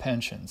out the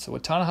pension." So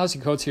what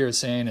Ta-Nehisi Coates here is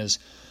saying is,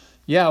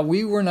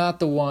 we were not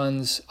the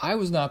ones, I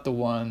was not the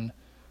one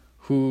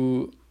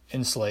who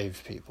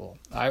enslaved people.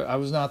 I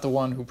was not the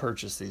one who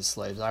purchased these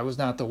slaves. I was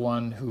not the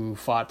one who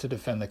fought to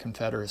defend the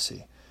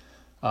Confederacy.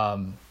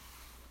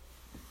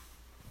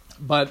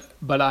 But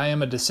I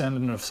am a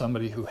descendant of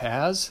somebody who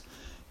has.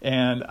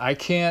 And I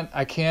can't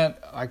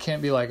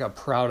be like a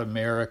proud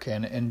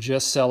American and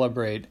just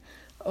celebrate.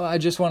 I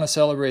just want to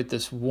celebrate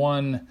this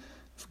one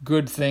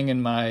good thing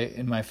in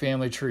my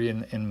family tree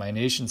and in my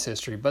nation's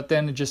history, but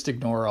then just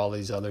ignore all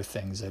these other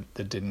things that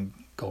didn't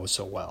go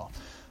so well.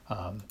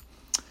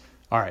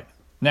 All right,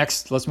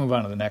 next, let's move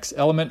on to the next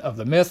element of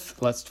the myth.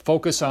 Let's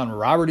focus on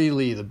Robert E.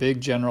 Lee, the big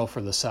general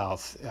for the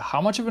South.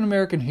 How much of an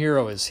American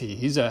hero is he?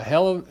 He's a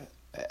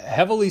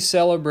heavily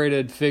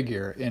celebrated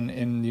figure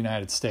in the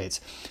United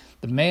States.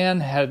 The man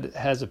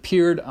has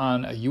appeared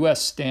on a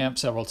U.S. stamp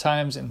several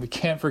times, and we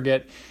can't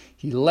forget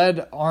he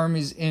led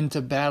armies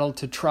into battle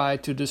to try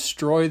to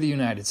destroy the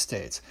United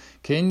States.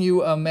 Can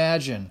you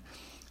imagine?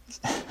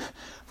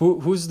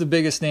 Who's the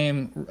biggest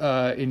name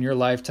in your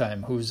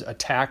lifetime who's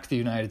attacked the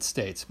United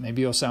States?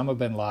 Maybe Osama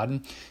bin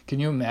Laden. Can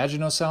you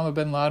imagine Osama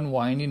bin Laden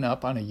winding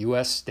up on a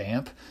U.S.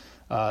 stamp?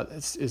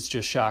 It's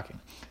just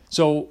shocking.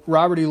 So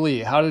Robert E.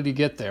 Lee, how did he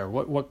get there?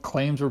 What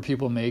claims were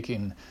people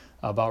making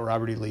about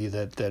Robert E. Lee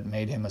that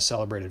made him a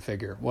celebrated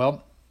figure?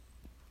 Well,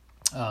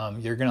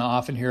 You're going to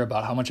often hear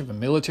about how much of a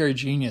military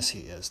genius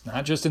he is,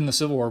 not just in the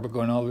Civil War, but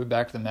going all the way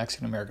back to the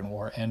Mexican-American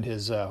War and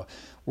his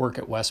work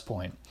at West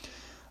Point.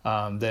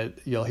 That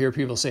you'll hear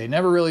people say,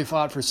 never really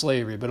fought for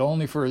slavery, but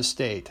only for his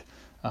state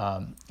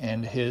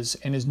and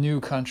his new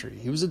country.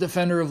 He was a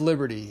defender of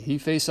liberty. He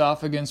faced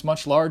off against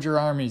much larger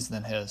armies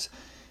than his,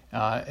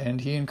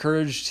 and he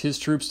encouraged his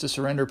troops to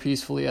surrender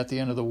peacefully at the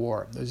end of the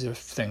war. Those are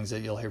things that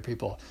you'll hear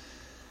people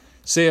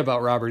say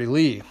about Robert E.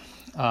 Lee.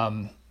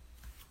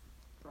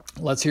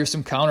 Let's hear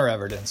some counter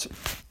evidence.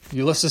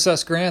 Ulysses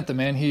S. Grant, the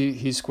man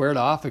he squared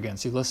off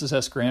against, Ulysses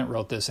S. Grant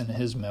wrote this in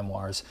his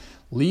memoirs.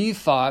 Lee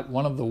fought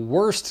one of the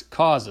worst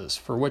causes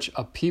for which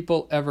a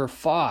people ever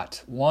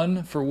fought,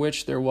 one for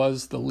which there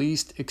was the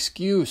least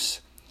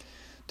excuse.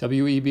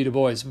 W.E.B. Du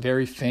Bois,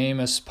 very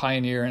famous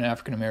pioneer in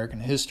African American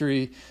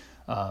history,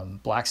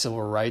 black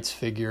civil rights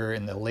figure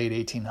in the late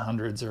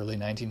 1800s, early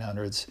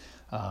 1900s,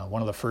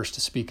 one of the first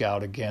to speak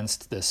out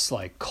against this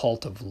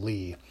cult of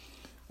Lee.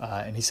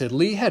 And he said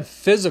Lee had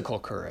physical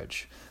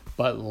courage,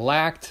 but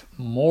lacked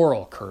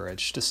moral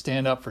courage to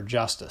stand up for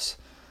justice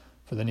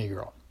for the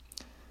Negro.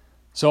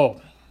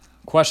 So,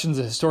 questions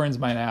that historians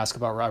might ask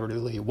about Robert E.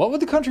 Lee. What would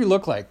the country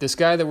look like? This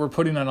guy that we're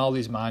putting on all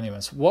these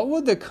monuments. What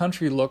would the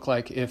country look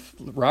like if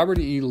Robert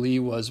E. Lee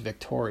was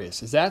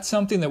victorious? Is that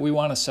something that we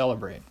want to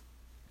celebrate?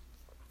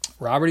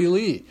 Robert E.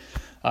 Lee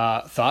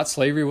thought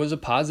slavery was a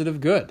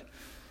positive good.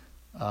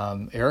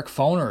 Eric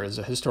Foner is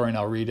a historian.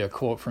 I'll read a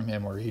quote from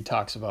him where he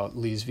talks about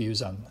Lee's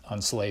views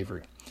on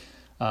slavery.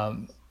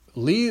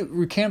 Lee,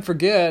 we can't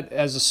forget,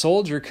 as a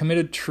soldier,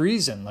 committed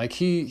treason.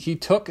 He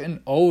took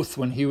an oath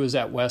when he was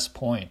at West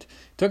Point.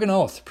 He took an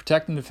oath to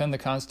protect and defend the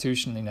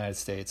Constitution of the United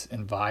States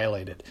and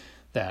violated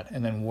that,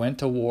 and then went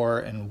to war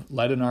and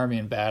led an army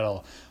in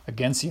battle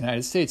against the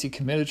United States. He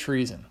committed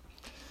treason.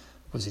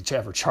 Was he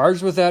ever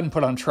charged with that and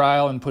put on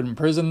trial and put in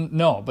prison?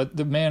 No, but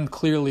the man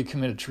clearly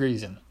committed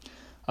treason.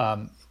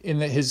 In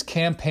his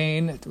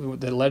campaign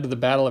that led to the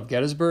Battle of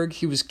Gettysburg,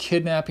 he was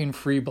kidnapping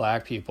free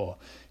black people.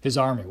 His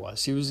army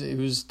was. He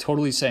was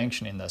totally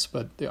sanctioning this,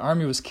 but the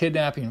army was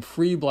kidnapping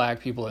free black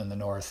people in the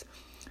North,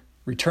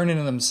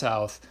 returning them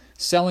south,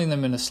 selling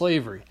them into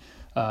slavery.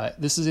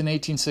 This is in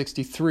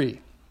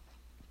 1863.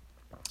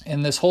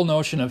 And this whole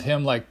notion of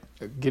him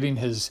getting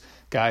his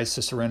guys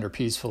to surrender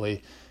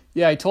peacefully,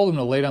 yeah, he told them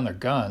to lay down their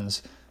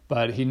guns,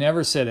 but he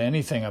never said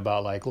anything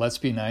about let's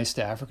be nice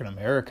to African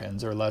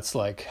Americans, or let's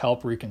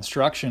help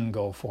Reconstruction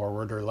go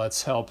forward, or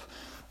let's help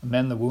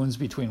mend the wounds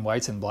between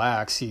whites and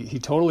blacks. He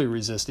totally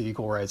resisted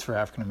equal rights for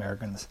African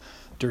Americans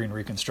during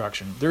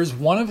Reconstruction. There's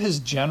one of his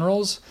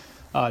generals,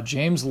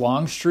 James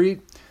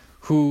Longstreet,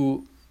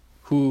 who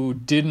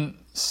didn't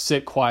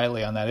sit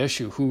quietly on that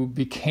issue, who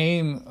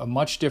became a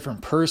much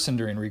different person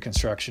during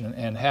Reconstruction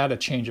and had a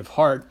change of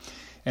heart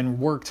and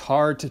worked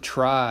hard to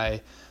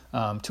try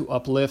to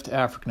uplift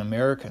African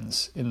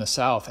Americans in the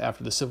South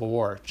after the Civil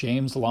War.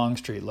 James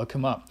Longstreet, look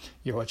him up.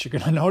 What you're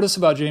going to notice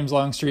about James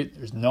Longstreet,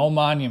 there's no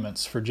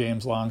monuments for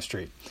James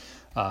Longstreet.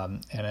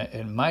 And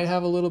it might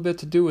have a little bit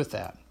to do with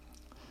that.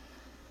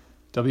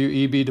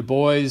 W.E.B. Du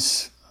Bois,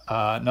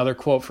 another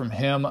quote from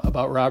him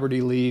about Robert E.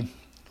 Lee.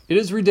 It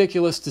is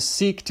ridiculous to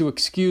seek to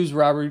excuse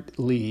Robert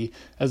Lee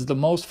as the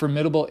most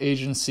formidable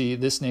agency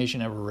this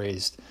nation ever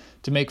raised,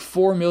 to make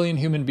 4 million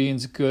human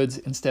beings goods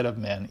instead of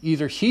men.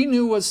 Either he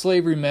knew what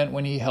slavery meant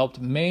when he helped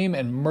maim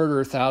and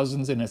murder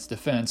thousands in its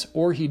defense,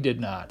 or he did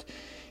not.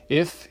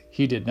 If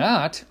he did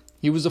not,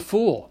 he was a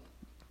fool.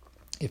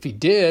 If he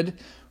did,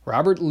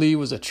 Robert Lee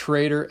was a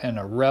traitor and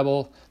a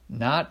rebel,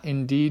 not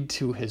indeed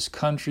to his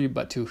country,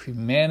 but to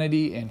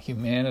humanity and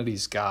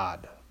humanity's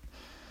God.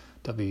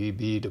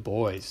 W.E.B. Du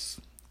Bois,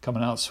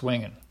 coming out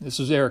swinging. This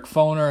was Eric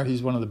Foner.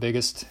 He's one of the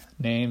biggest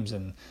names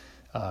in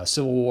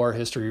Civil War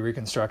history,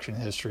 Reconstruction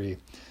history.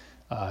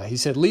 He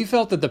said, Lee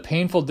felt that the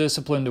painful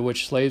discipline to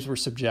which slaves were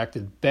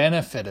subjected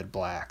benefited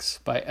blacks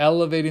by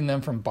elevating them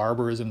from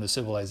barbarism to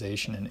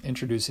civilization and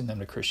introducing them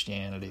to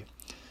Christianity.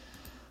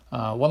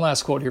 One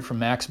last quote here from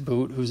Max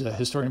Boot, who's a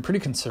historian, pretty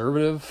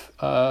conservative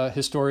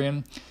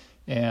historian,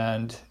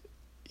 and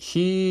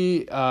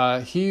he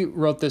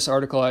wrote this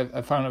article.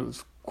 I found it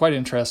was quite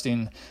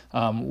interesting.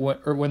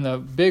 When the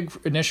big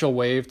initial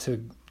wave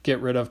to get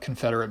rid of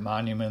Confederate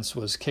monuments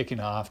was kicking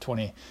off,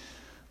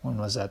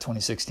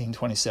 2016,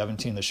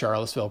 2017, the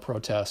Charlottesville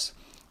protests.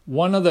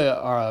 One of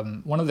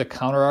the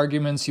counter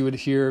arguments you would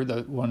hear,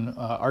 the one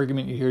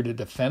argument you hear to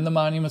defend the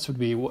monuments would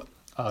be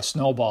a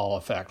snowball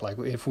effect.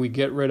 If we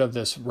get rid of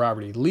this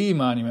Robert E. Lee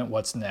monument,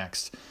 what's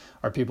next?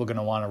 Are people going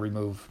to want to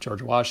remove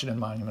George Washington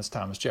monuments,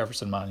 Thomas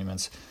Jefferson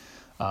monuments?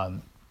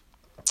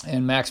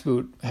 And Max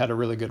Boot had a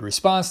really good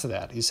response to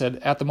that. He said,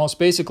 at the most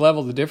basic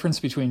level, the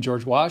difference between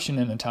George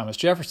Washington and Thomas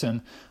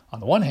Jefferson, on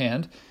the one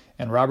hand,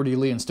 and Robert E.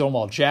 Lee and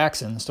Stonewall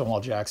Jackson's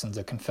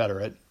a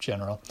Confederate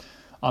general,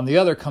 on the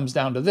other comes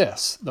down to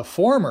this. The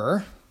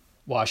former,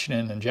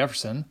 Washington and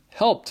Jefferson,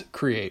 helped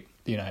create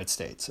the United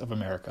States of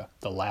America.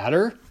 The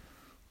latter,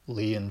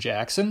 Lee and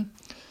Jackson,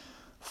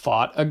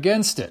 fought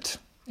against it.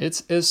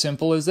 It's as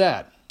simple as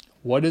that.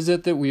 What is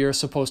it that we are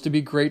supposed to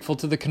be grateful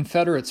to the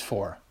Confederates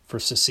for? For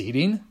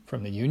seceding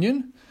from the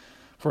Union?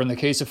 For in the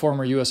case of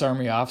former U.S.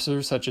 Army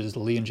officers such as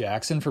Lee and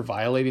Jackson for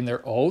violating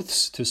their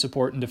oaths to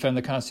support and defend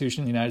the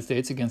Constitution of the United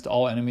States against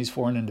all enemies,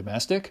 foreign and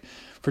domestic,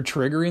 for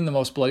triggering the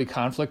most bloody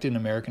conflict in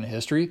American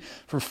history,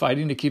 for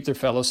fighting to keep their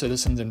fellow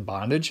citizens in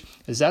bondage,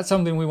 is that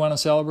something we want to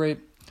celebrate?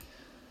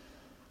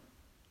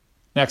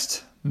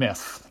 Next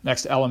myth,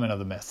 next element of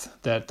the myth,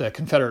 that the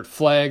Confederate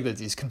flag, that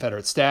these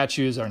Confederate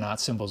statues are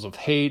not symbols of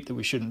hate, that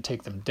we shouldn't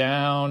take them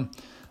down.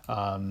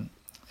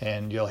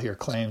 And you'll hear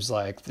claims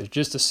like they're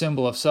just a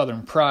symbol of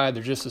Southern pride,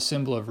 they're just a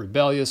symbol of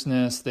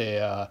rebelliousness.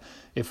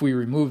 If we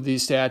remove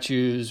these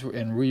statues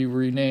and we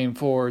rename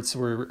forts,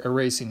 we're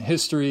erasing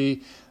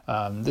history.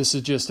 This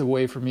is just a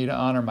way for me to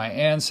honor my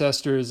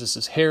ancestors. This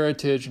is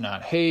heritage,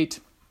 not hate.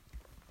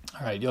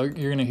 All right, you're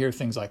going to hear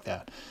things like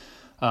that.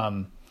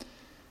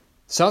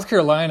 South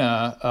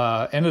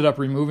Carolina ended up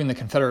removing the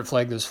Confederate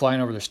flag that was flying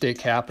over their state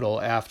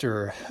capitol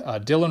after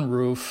Dylann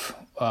Roof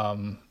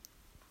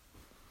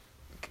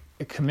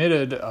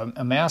committed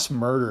a mass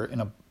murder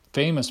in a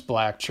famous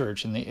black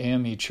church, in the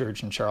AME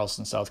Church in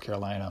Charleston, South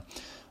Carolina.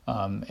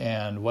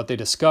 And what they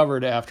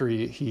discovered after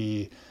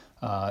he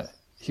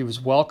was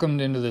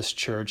welcomed into this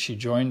church, he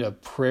joined a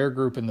prayer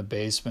group in the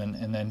basement,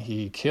 and then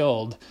he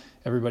killed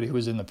everybody who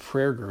was in the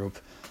prayer group.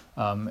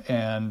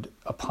 And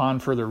upon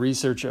further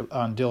research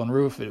on Dylann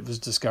Roof, it was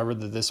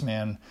discovered that this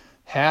man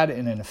had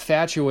an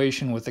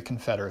infatuation with the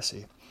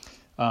Confederacy,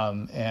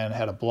 and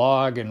had a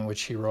blog in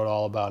which he wrote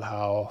all about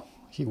how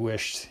he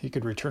wished he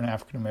could return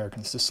African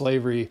Americans to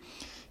slavery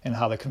and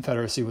how the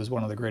Confederacy was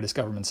one of the greatest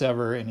governments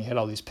ever. And he had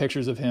all these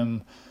pictures of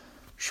him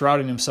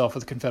shrouding himself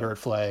with the Confederate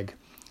flag.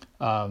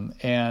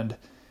 And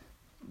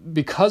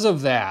because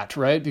of that,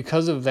 right,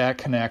 because of that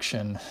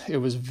connection, it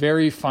was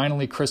very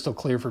finally crystal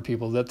clear for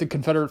people that the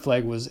Confederate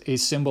flag was a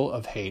symbol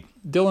of hate.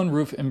 Dylann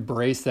Roof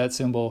embraced that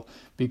symbol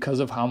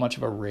because of how much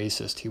of a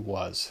racist he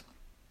was.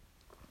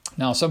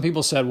 Now, some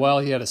people said, well,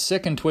 he had a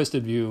sick and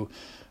twisted view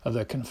of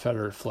the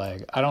Confederate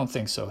flag. I don't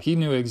think so. He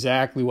knew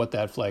exactly what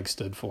that flag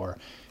stood for,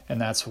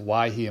 and that's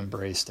why he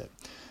embraced it.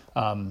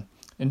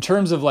 In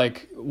terms of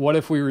like, what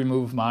if we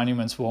remove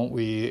monuments, won't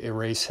we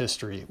erase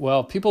history?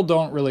 Well, people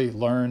don't really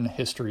learn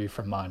history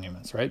from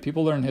monuments, right?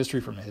 People learn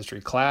history from a history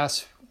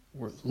class.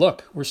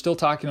 We're still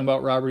talking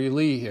about Robert E.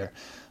 Lee here.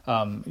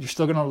 You're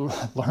still going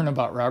to learn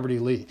about Robert E.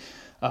 Lee.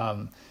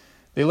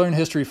 They learn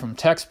history from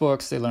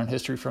textbooks. They learn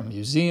history from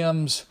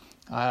museums.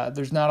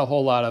 There's not a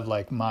whole lot of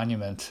like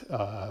monument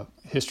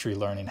history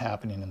learning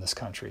happening in this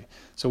country.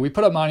 So we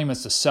put up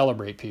monuments to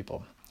celebrate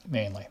people,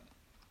 mainly.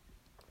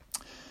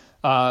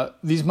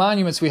 These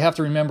monuments, we have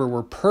to remember,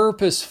 were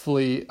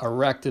purposefully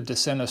erected to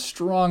send a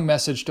strong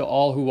message to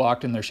all who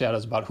walked in their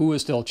shadows about who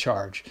was still in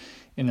charge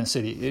in the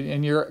city.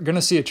 And you're going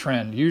to see a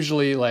trend.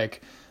 Usually,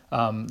 like,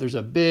 there's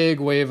a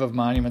big wave of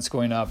monuments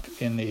going up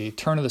in the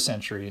turn of the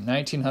century,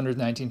 1900s,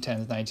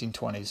 1910s,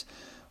 1920s.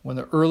 When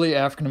the early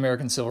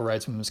African-American civil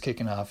rights movement was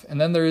kicking off.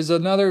 And then there is the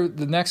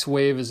next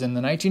wave is in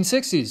the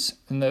 1960s,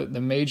 in the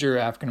major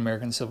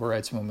African-American civil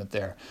rights movement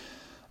there.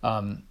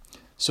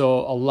 So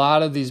a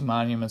lot of these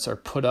monuments are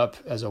put up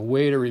as a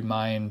way to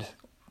remind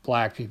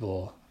black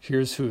people,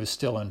 here's who is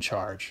still in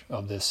charge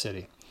of this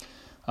city.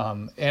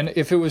 And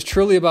if it was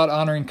truly about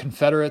honoring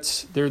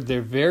Confederates,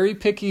 they're very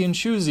picky and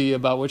choosy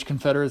about which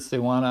Confederates they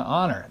want to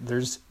honor.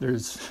 There's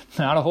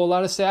not a whole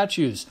lot of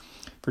statues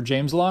for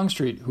James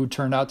Longstreet, who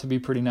turned out to be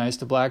pretty nice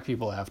to black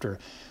people after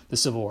the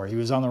Civil War. He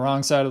was on the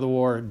wrong side of the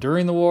war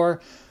during the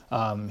war.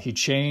 He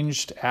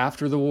changed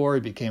after the war.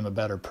 He became a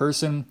better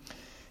person.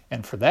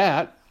 And for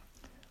that,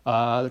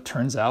 it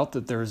turns out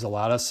that there's a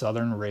lot of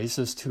Southern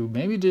racists who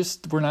maybe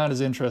just were not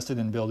as interested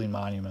in building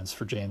monuments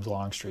for James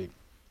Longstreet.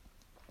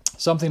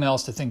 Something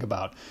else to think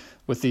about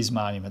with these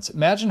monuments.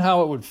 Imagine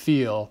how it would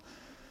feel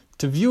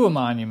to view a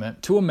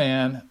monument to a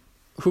man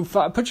who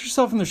fought. Put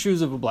yourself in the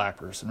shoes of a black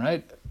person,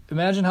 right?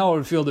 Imagine how it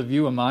would feel to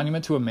view a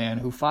monument to a man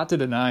who fought to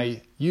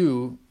deny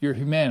you your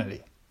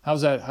humanity. How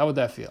would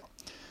that feel?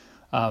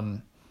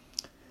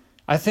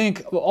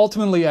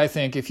 Ultimately,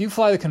 if you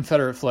fly the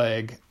Confederate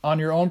flag on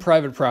your own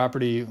private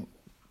property,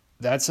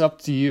 that's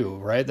up to you,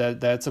 right?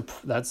 That's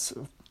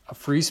a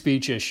free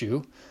speech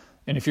issue.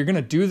 And if you're going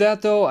to do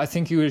that, though, I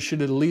think you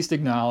should at least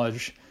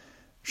acknowledge,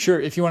 sure,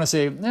 if you want to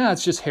say,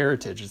 it's just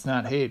heritage, it's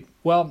not hate.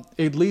 Well,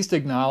 at least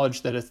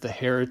acknowledge that it's the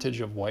heritage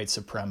of white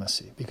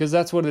supremacy, because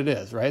that's what it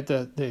is, right?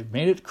 They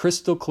made it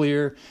crystal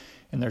clear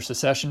in their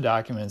secession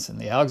documents and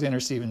the Alexander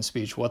Stephens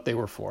speech what they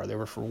were for. They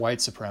were for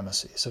white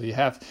supremacy. So you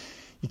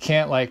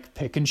can't like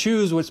pick and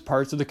choose which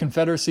parts of the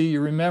Confederacy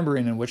you're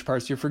remembering and which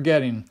parts you're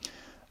forgetting,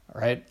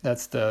 right?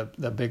 That's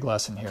the big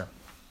lesson here.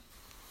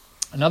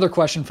 Another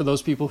question for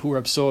those people who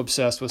are so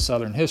obsessed with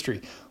Southern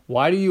history: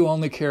 why do you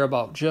only care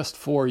about just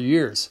 4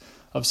 years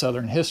of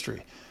Southern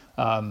history?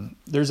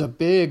 There's a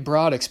big,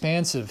 broad,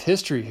 expansive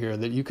history here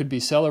that you could be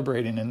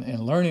celebrating and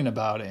learning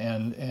about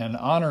and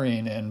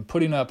honoring and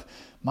putting up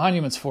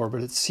monuments for,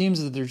 but it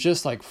seems that there's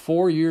just like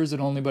 4 years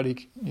that only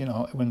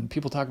when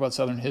people talk about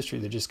Southern history,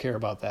 they just care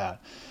about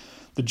that.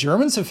 The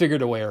Germans have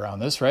figured a way around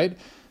this, right?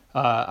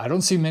 I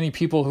don't see many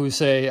people who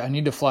say, I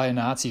need to fly a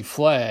Nazi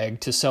flag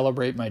to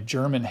celebrate my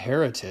German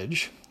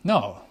heritage.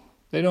 No,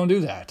 They don't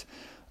do that.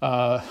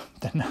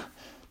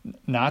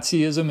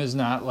 Nazism is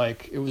not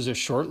like it was a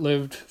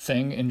short-lived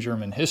thing in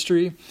German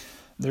history.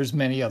 There's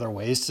many other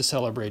ways to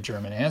celebrate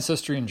German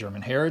ancestry and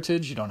German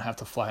heritage. You don't have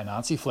to fly a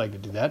Nazi flag to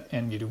do that,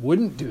 and you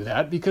wouldn't do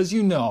that because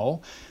you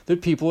know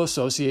that people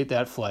associate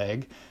that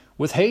flag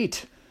with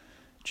hate,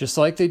 just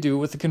like they do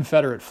with the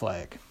Confederate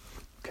flag.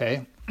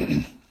 Okay?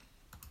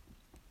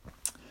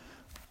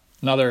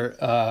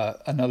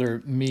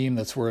 Another meme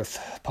that's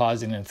worth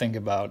pausing and think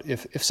about.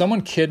 If someone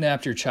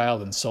kidnapped your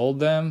child and sold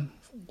them,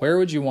 where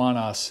would you want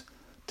us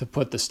to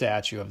put the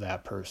statue of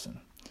that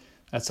person?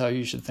 That's how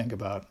you should think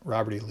about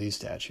Robert E. Lee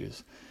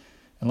statues.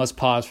 And let's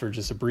pause for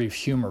just a brief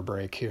humor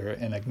break here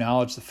and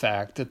acknowledge the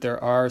fact that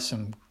there are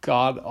some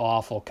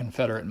god-awful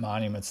Confederate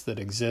monuments that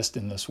exist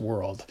in this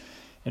world.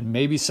 And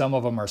maybe some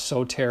of them are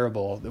so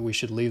terrible that we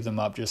should leave them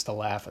up just to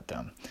laugh at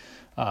them.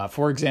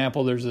 For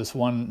example, there's this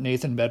one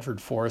Nathan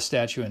Bedford Forrest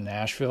statue in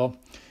Nashville,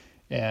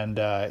 and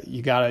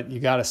you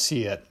gotta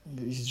see it.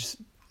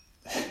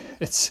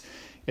 It's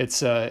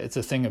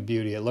a thing of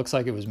beauty. It looks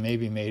like it was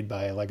maybe made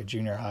by like a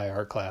junior high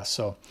art class.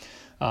 So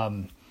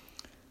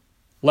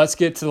let's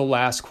get to the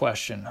last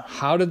question.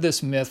 How did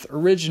this myth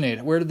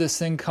originate? Where did this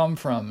thing come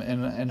from?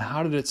 And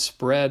how did it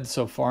spread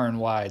so far and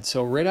wide?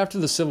 So right after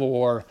the Civil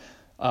War,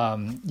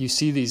 you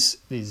see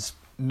these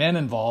men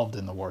involved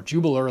in the war.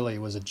 Jubal Early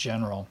was a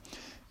general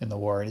in the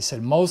war, and he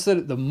said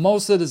the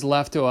most that is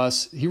left to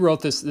us. He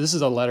wrote this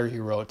is a letter he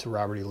wrote to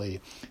Robert E. Lee.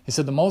 He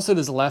said, the most that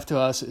is left to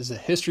us is the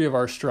history of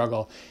our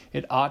struggle.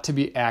 It ought to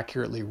be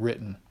accurately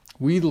written.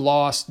 We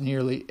lost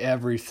nearly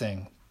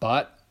everything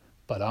but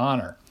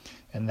honor,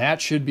 and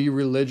that should be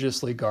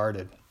religiously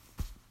guarded.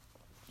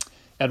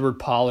 Edward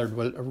Pollard,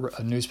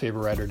 a newspaper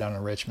writer down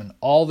in Richmond,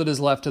 all that is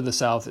left to the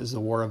South is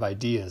the war of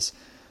ideas.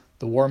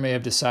 The war may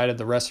have decided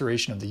the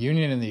restoration of the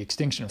Union and the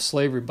extinction of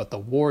slavery, but the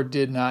war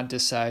did not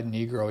decide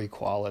Negro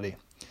equality.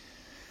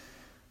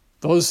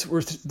 Those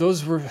were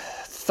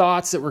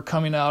thoughts that were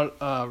coming out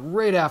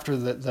right after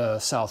the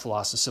South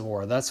lost the Civil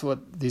War. That's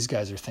what these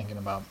guys are thinking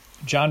about.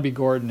 John B.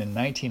 Gordon in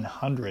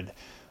 1900,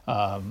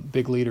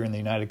 big leader in the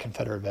United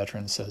Confederate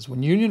Veterans, says,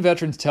 when Union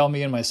veterans tell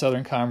me and my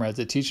Southern comrades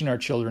that teaching our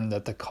children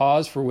that the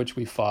cause for which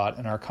we fought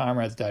and our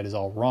comrades died is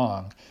all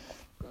wrong,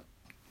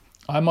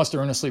 I must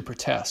earnestly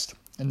protest.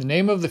 In the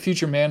name of the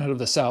future manhood of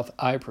the South,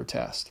 I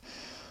protest.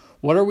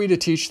 What are we to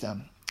teach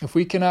them? If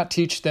we cannot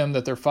teach them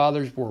that their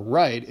fathers were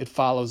right, it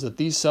follows that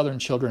these Southern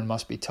children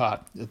must be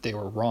taught that they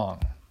were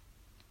wrong.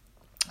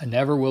 I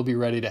never will be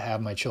ready to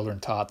have my children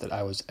taught that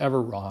I was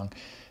ever wrong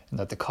and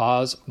that the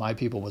cause of my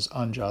people was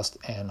unjust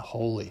and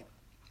holy.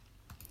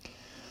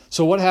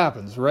 So what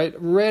happens?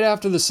 Right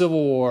after the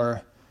Civil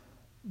War,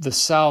 the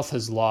South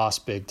has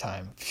lost big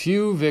time.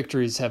 Few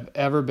victories have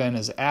ever been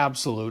as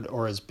absolute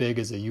or as big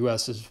as the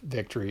U.S.'s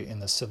victory in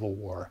the Civil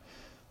War.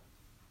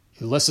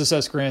 Ulysses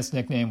S. Grant's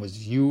nickname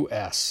was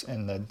U.S.,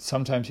 and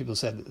sometimes people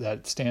said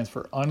that stands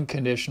for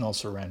unconditional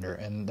surrender,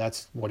 and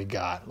that's what he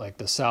got. Like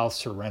the South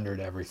surrendered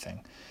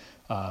everything.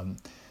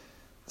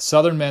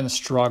 Southern men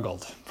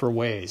struggled for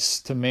ways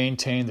to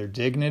maintain their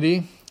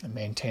dignity and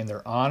maintain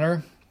their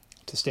honor,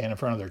 to stand in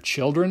front of their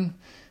children,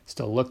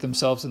 still look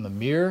themselves in the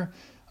mirror,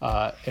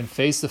 and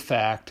face the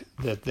fact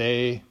that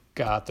they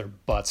got their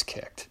butts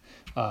kicked.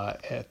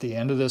 At the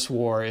end of this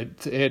war,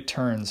 it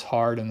turns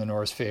hard in the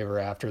North's favor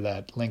after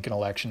that Lincoln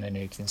election in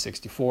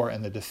 1864,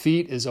 and the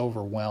defeat is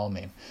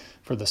overwhelming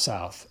for the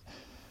South.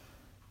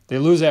 They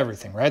lose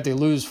everything, right? They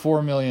lose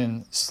 4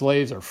 million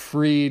slaves are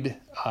freed.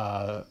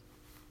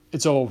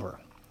 It's over.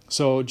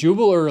 So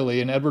Jubal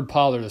Early and Edward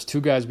Pollard, those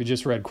two guys we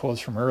just read quotes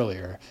from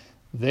earlier,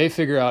 they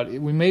figure out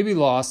we maybe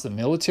lost the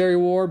military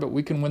war, but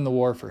we can win the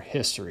war for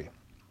history.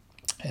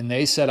 And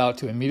they set out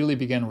to immediately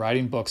begin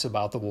writing books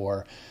about the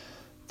war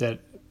that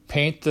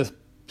paint the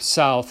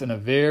South in a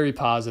very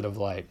positive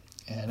light.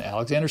 And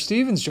Alexander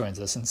Stephens joins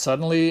us. And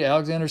suddenly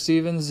Alexander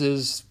Stephens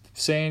is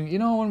saying,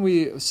 when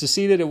we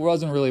seceded, it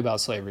wasn't really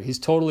about slavery. He's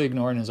totally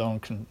ignoring his own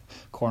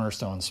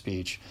cornerstone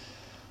speech.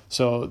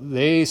 So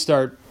they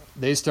start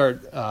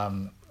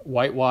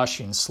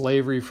whitewashing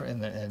slavery,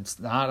 and it's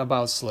not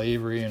about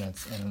slavery.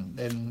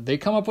 And they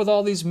come up with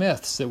all these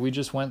myths that we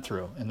just went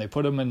through, and they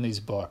put them in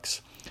these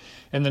books.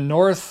 And the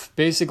North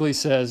basically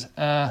says,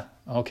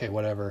 okay,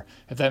 whatever,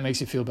 if that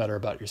makes you feel better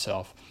about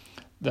yourself.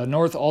 The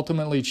North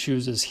ultimately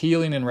chooses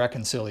healing and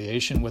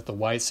reconciliation with the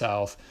white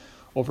South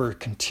over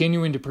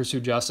continuing to pursue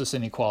justice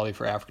and equality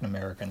for African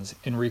Americans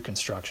in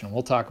Reconstruction.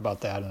 We'll talk about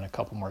that in a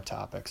couple more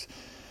topics.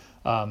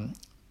 And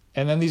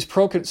then these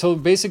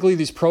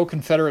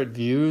pro-Confederate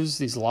views,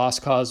 these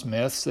lost cause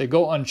myths, they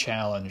go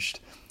unchallenged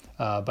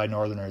by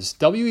Northerners.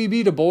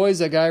 W.E.B. Du Bois,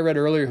 that guy I read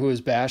earlier who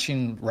was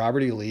bashing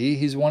Robert E. Lee,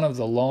 he's one of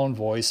the lone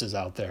voices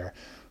out there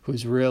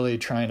who's really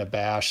trying to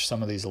bash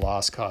some of these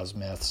lost cause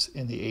myths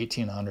in the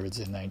 1800s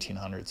and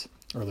 1900s,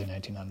 early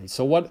 1900s.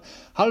 So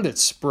how did it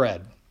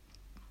spread?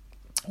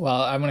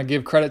 Well, I'm going to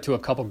give credit to a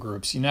couple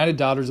groups. United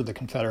Daughters of the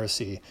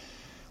Confederacy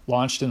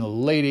launched in the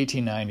late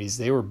 1890s.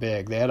 They were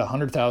big. They had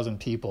 100,000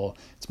 people.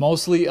 It's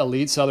mostly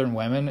elite Southern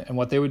women, and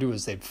what they would do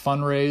is they'd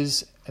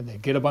fundraise and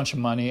they'd get a bunch of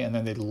money, and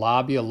then they'd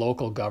lobby a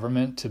local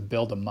government to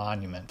build a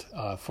monument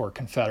for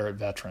Confederate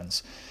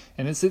veterans.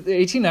 And it's the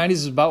 1890s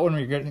is about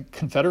when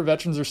Confederate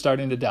veterans are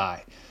starting to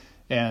die.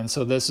 And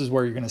so this is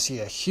where you're going to see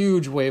a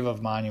huge wave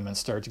of monuments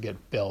start to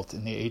get built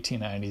in the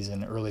 1890s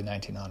and early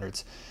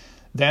 1900s.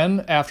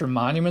 Then after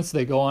monuments,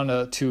 they go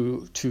on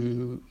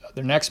to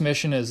their next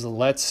mission is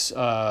let's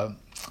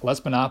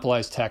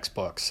monopolize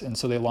textbooks. And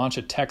so they launch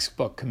a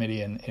textbook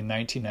committee in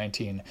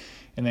 1919,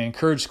 and they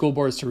encourage school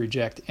boards to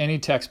reject any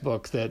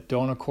textbook that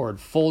don't accord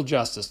full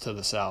justice to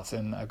the South.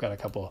 And I've got a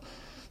couple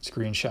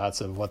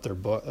screenshots of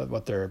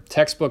what their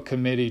textbook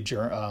committee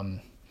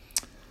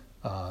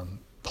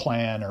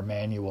plan or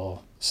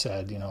manual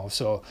said.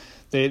 So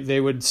they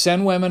would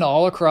send women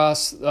all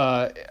across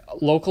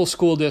local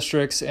school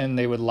districts, and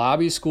they would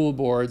lobby school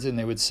boards, and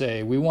they would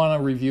say, we want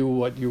to review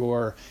what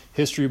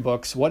history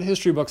books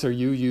are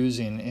you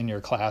using in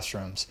your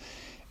classrooms?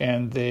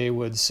 And they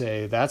would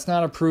say, that's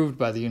not approved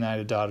by the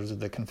United Daughters of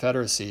the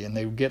Confederacy. And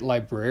they would get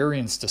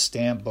librarians to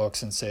stamp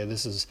books and say,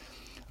 this is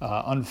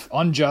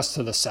unjust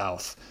to the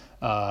South.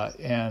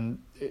 And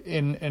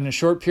in a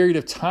short period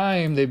of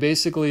time, they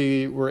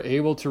basically were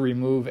able to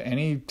remove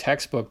any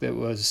textbook that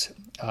was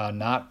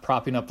not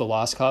propping up the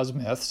lost cause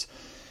myths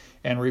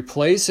and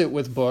replace it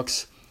with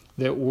books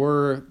that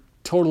were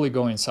totally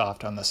going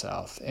soft on the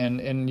South.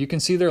 And you can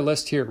see their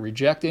list here.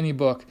 Reject any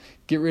book,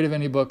 get rid of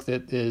any book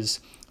that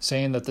is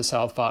saying that the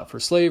South fought for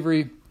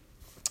slavery,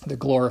 that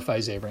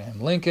glorifies Abraham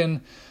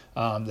Lincoln,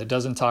 that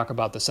doesn't talk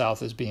about the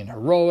South as being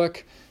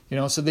heroic.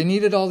 So they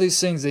needed all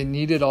these things. They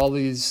needed all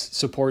these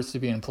supports to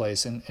be in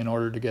place in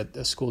order to get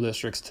the school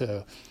districts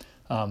to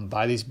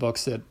buy these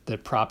books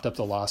that propped up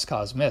the lost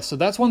cause myth. So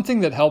that's one thing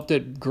that helped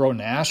it grow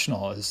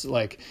national, is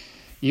like,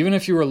 even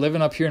if you were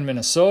living up here in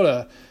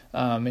Minnesota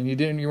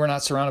and you were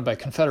not surrounded by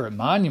Confederate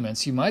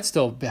monuments, you might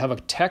still have a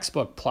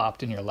textbook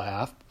plopped in your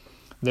lap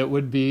that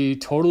would be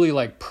totally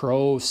like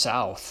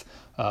pro-South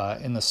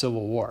in the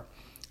Civil War.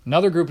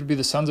 Another group would be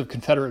the Sons of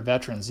Confederate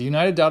Veterans. The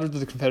United Daughters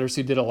of the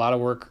Confederacy did a lot of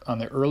work on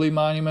the early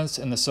monuments,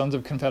 and the Sons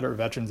of Confederate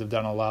Veterans have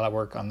done a lot of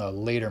work on the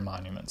later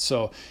monuments.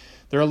 So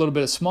they're a little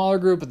bit a smaller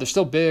group, but they're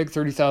still big,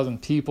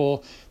 30,000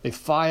 people. They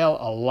file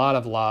a lot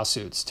of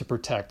lawsuits to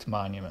protect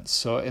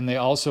monuments. And they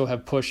also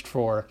have pushed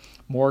for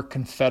more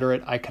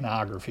Confederate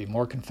iconography,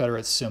 more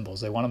Confederate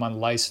symbols. They want them on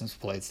license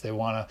plates. They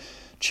want to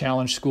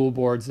challenge school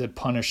boards that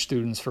punish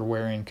students for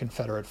wearing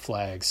Confederate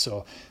flags.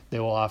 So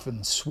they will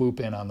often swoop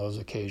in on those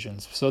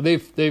occasions. So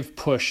they've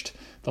pushed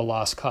the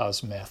lost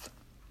cause myth.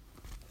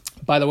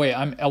 By the way,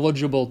 I'm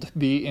eligible to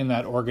be in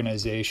that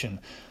organization,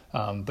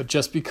 but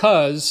just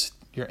because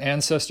your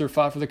ancestor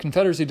fought for the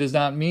Confederacy does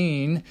not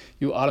mean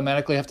you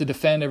automatically have to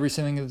defend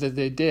everything that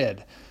they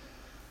did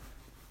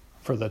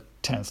for the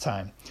 10th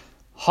time.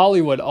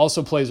 Hollywood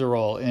also plays a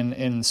role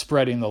in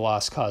spreading the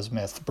lost cause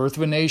myth. Birth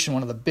of a Nation,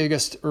 one of the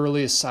biggest,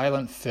 earliest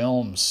silent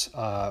films,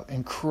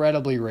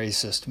 incredibly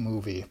racist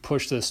movie,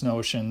 pushed this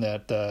notion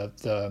that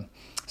the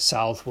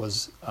South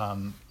was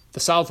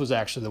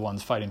actually the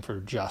ones fighting for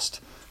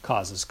just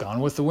causes. Gone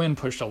with the Wind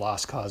pushed a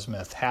lost cause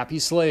myth. Happy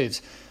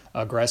Slaves,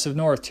 aggressive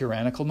North,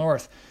 tyrannical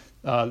North.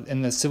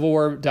 In the Civil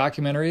War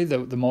documentary,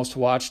 the most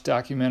watched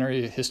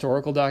documentary,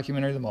 historical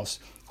documentary, the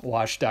most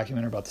watched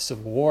documentary about the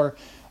Civil War,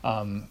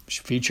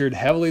 featured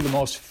heavily. The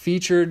most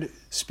featured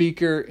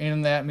speaker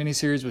in that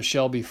miniseries was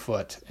Shelby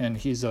Foote, and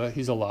he's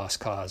a lost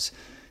cause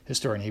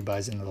historian. He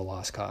buys into the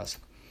lost cause.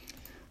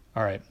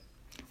 All right.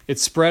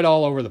 It's spread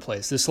all over the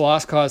place. This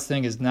lost cause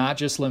thing is not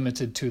just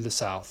limited to the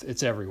South.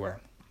 It's everywhere.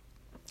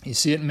 You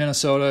see it in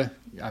Minnesota.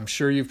 I'm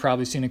sure you've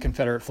probably seen a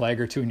Confederate flag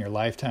or two in your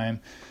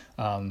lifetime.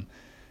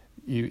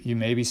 You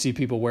maybe see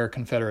people wear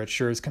Confederate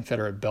shirts,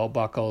 Confederate belt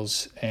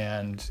buckles,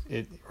 and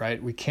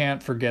we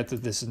can't forget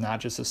that this is not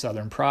just a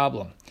Southern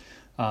problem.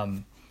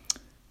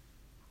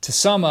 To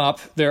sum up,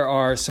 there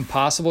are some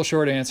possible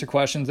short answer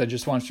questions I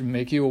just want to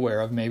make you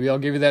aware of. Maybe I'll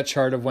give you that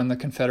chart of when the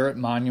Confederate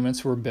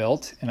monuments were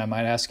built, and I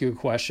might ask you a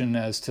question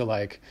as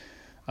to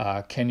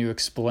can you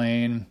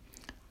explain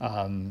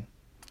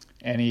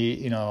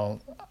any,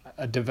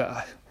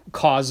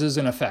 causes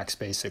and effects,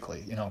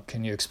 basically.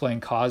 Can you explain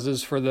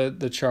causes for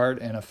the chart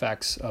and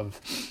effects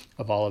of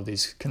all of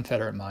these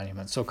Confederate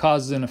monuments? So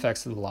causes and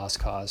effects of the lost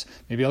cause.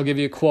 Maybe I'll give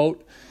you a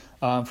quote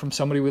from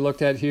somebody we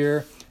looked at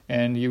here,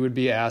 and you would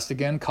be asked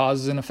again,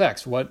 causes and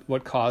effects.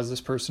 What caused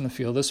this person to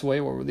feel this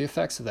way? What were the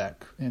effects of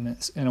that? In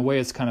a way,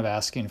 it's kind of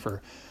asking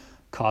for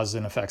causes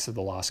and effects of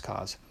the lost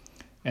cause.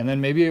 And then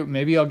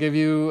maybe I'll give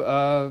you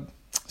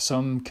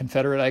some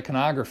Confederate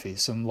iconography,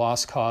 some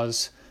lost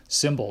cause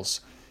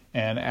symbols,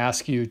 and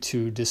ask you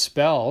to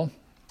dispel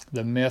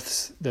the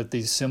myths that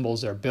these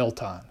symbols are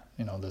built on.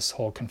 This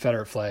whole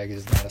Confederate flag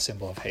is not a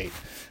symbol of hate.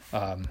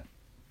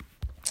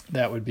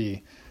 That would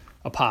be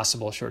a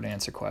possible short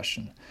answer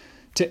question.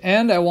 To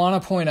end, I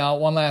want to point out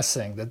one last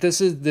thing, that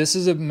this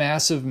is a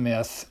massive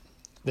myth.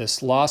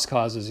 This lost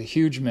cause is a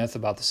huge myth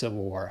about the Civil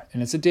War,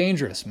 and it's a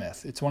dangerous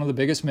myth. It's one of the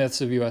biggest myths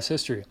of U.S.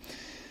 history.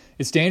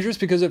 It's dangerous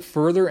because it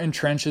further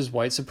entrenches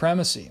white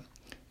supremacy.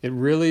 It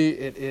really,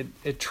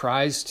 it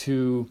tries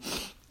to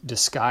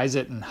disguise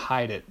it and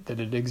hide it, that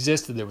it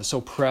existed, that it was so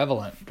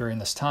prevalent during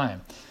this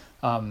time.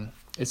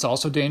 It's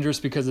also dangerous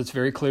because it's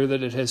very clear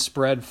that it has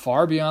spread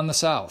far beyond the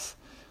South.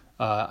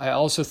 I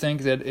also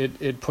think that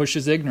it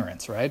pushes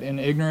ignorance, right? And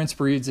ignorance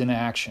breeds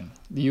inaction.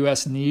 The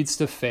U.S. needs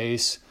to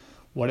face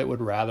what it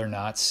would rather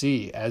not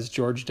see. As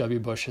George W.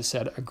 Bush has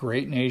said, a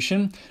great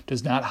nation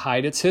does not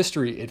hide its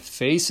history. It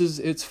faces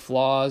its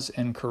flaws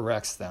and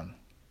corrects them.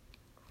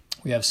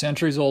 We have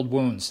centuries-old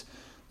wounds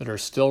that are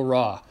still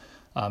raw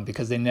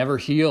because they never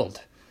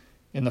healed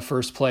in the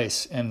first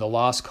place, and the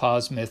lost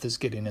cause myth is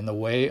getting in the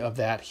way of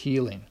that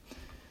healing.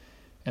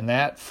 And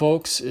that,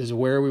 folks, is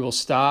where we will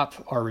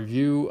stop our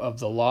review of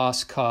the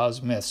lost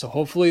cause myth. So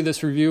hopefully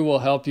this review will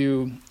help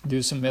you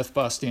do some myth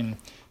busting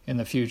in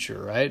the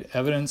future, right?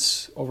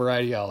 Evidence over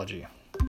ideology.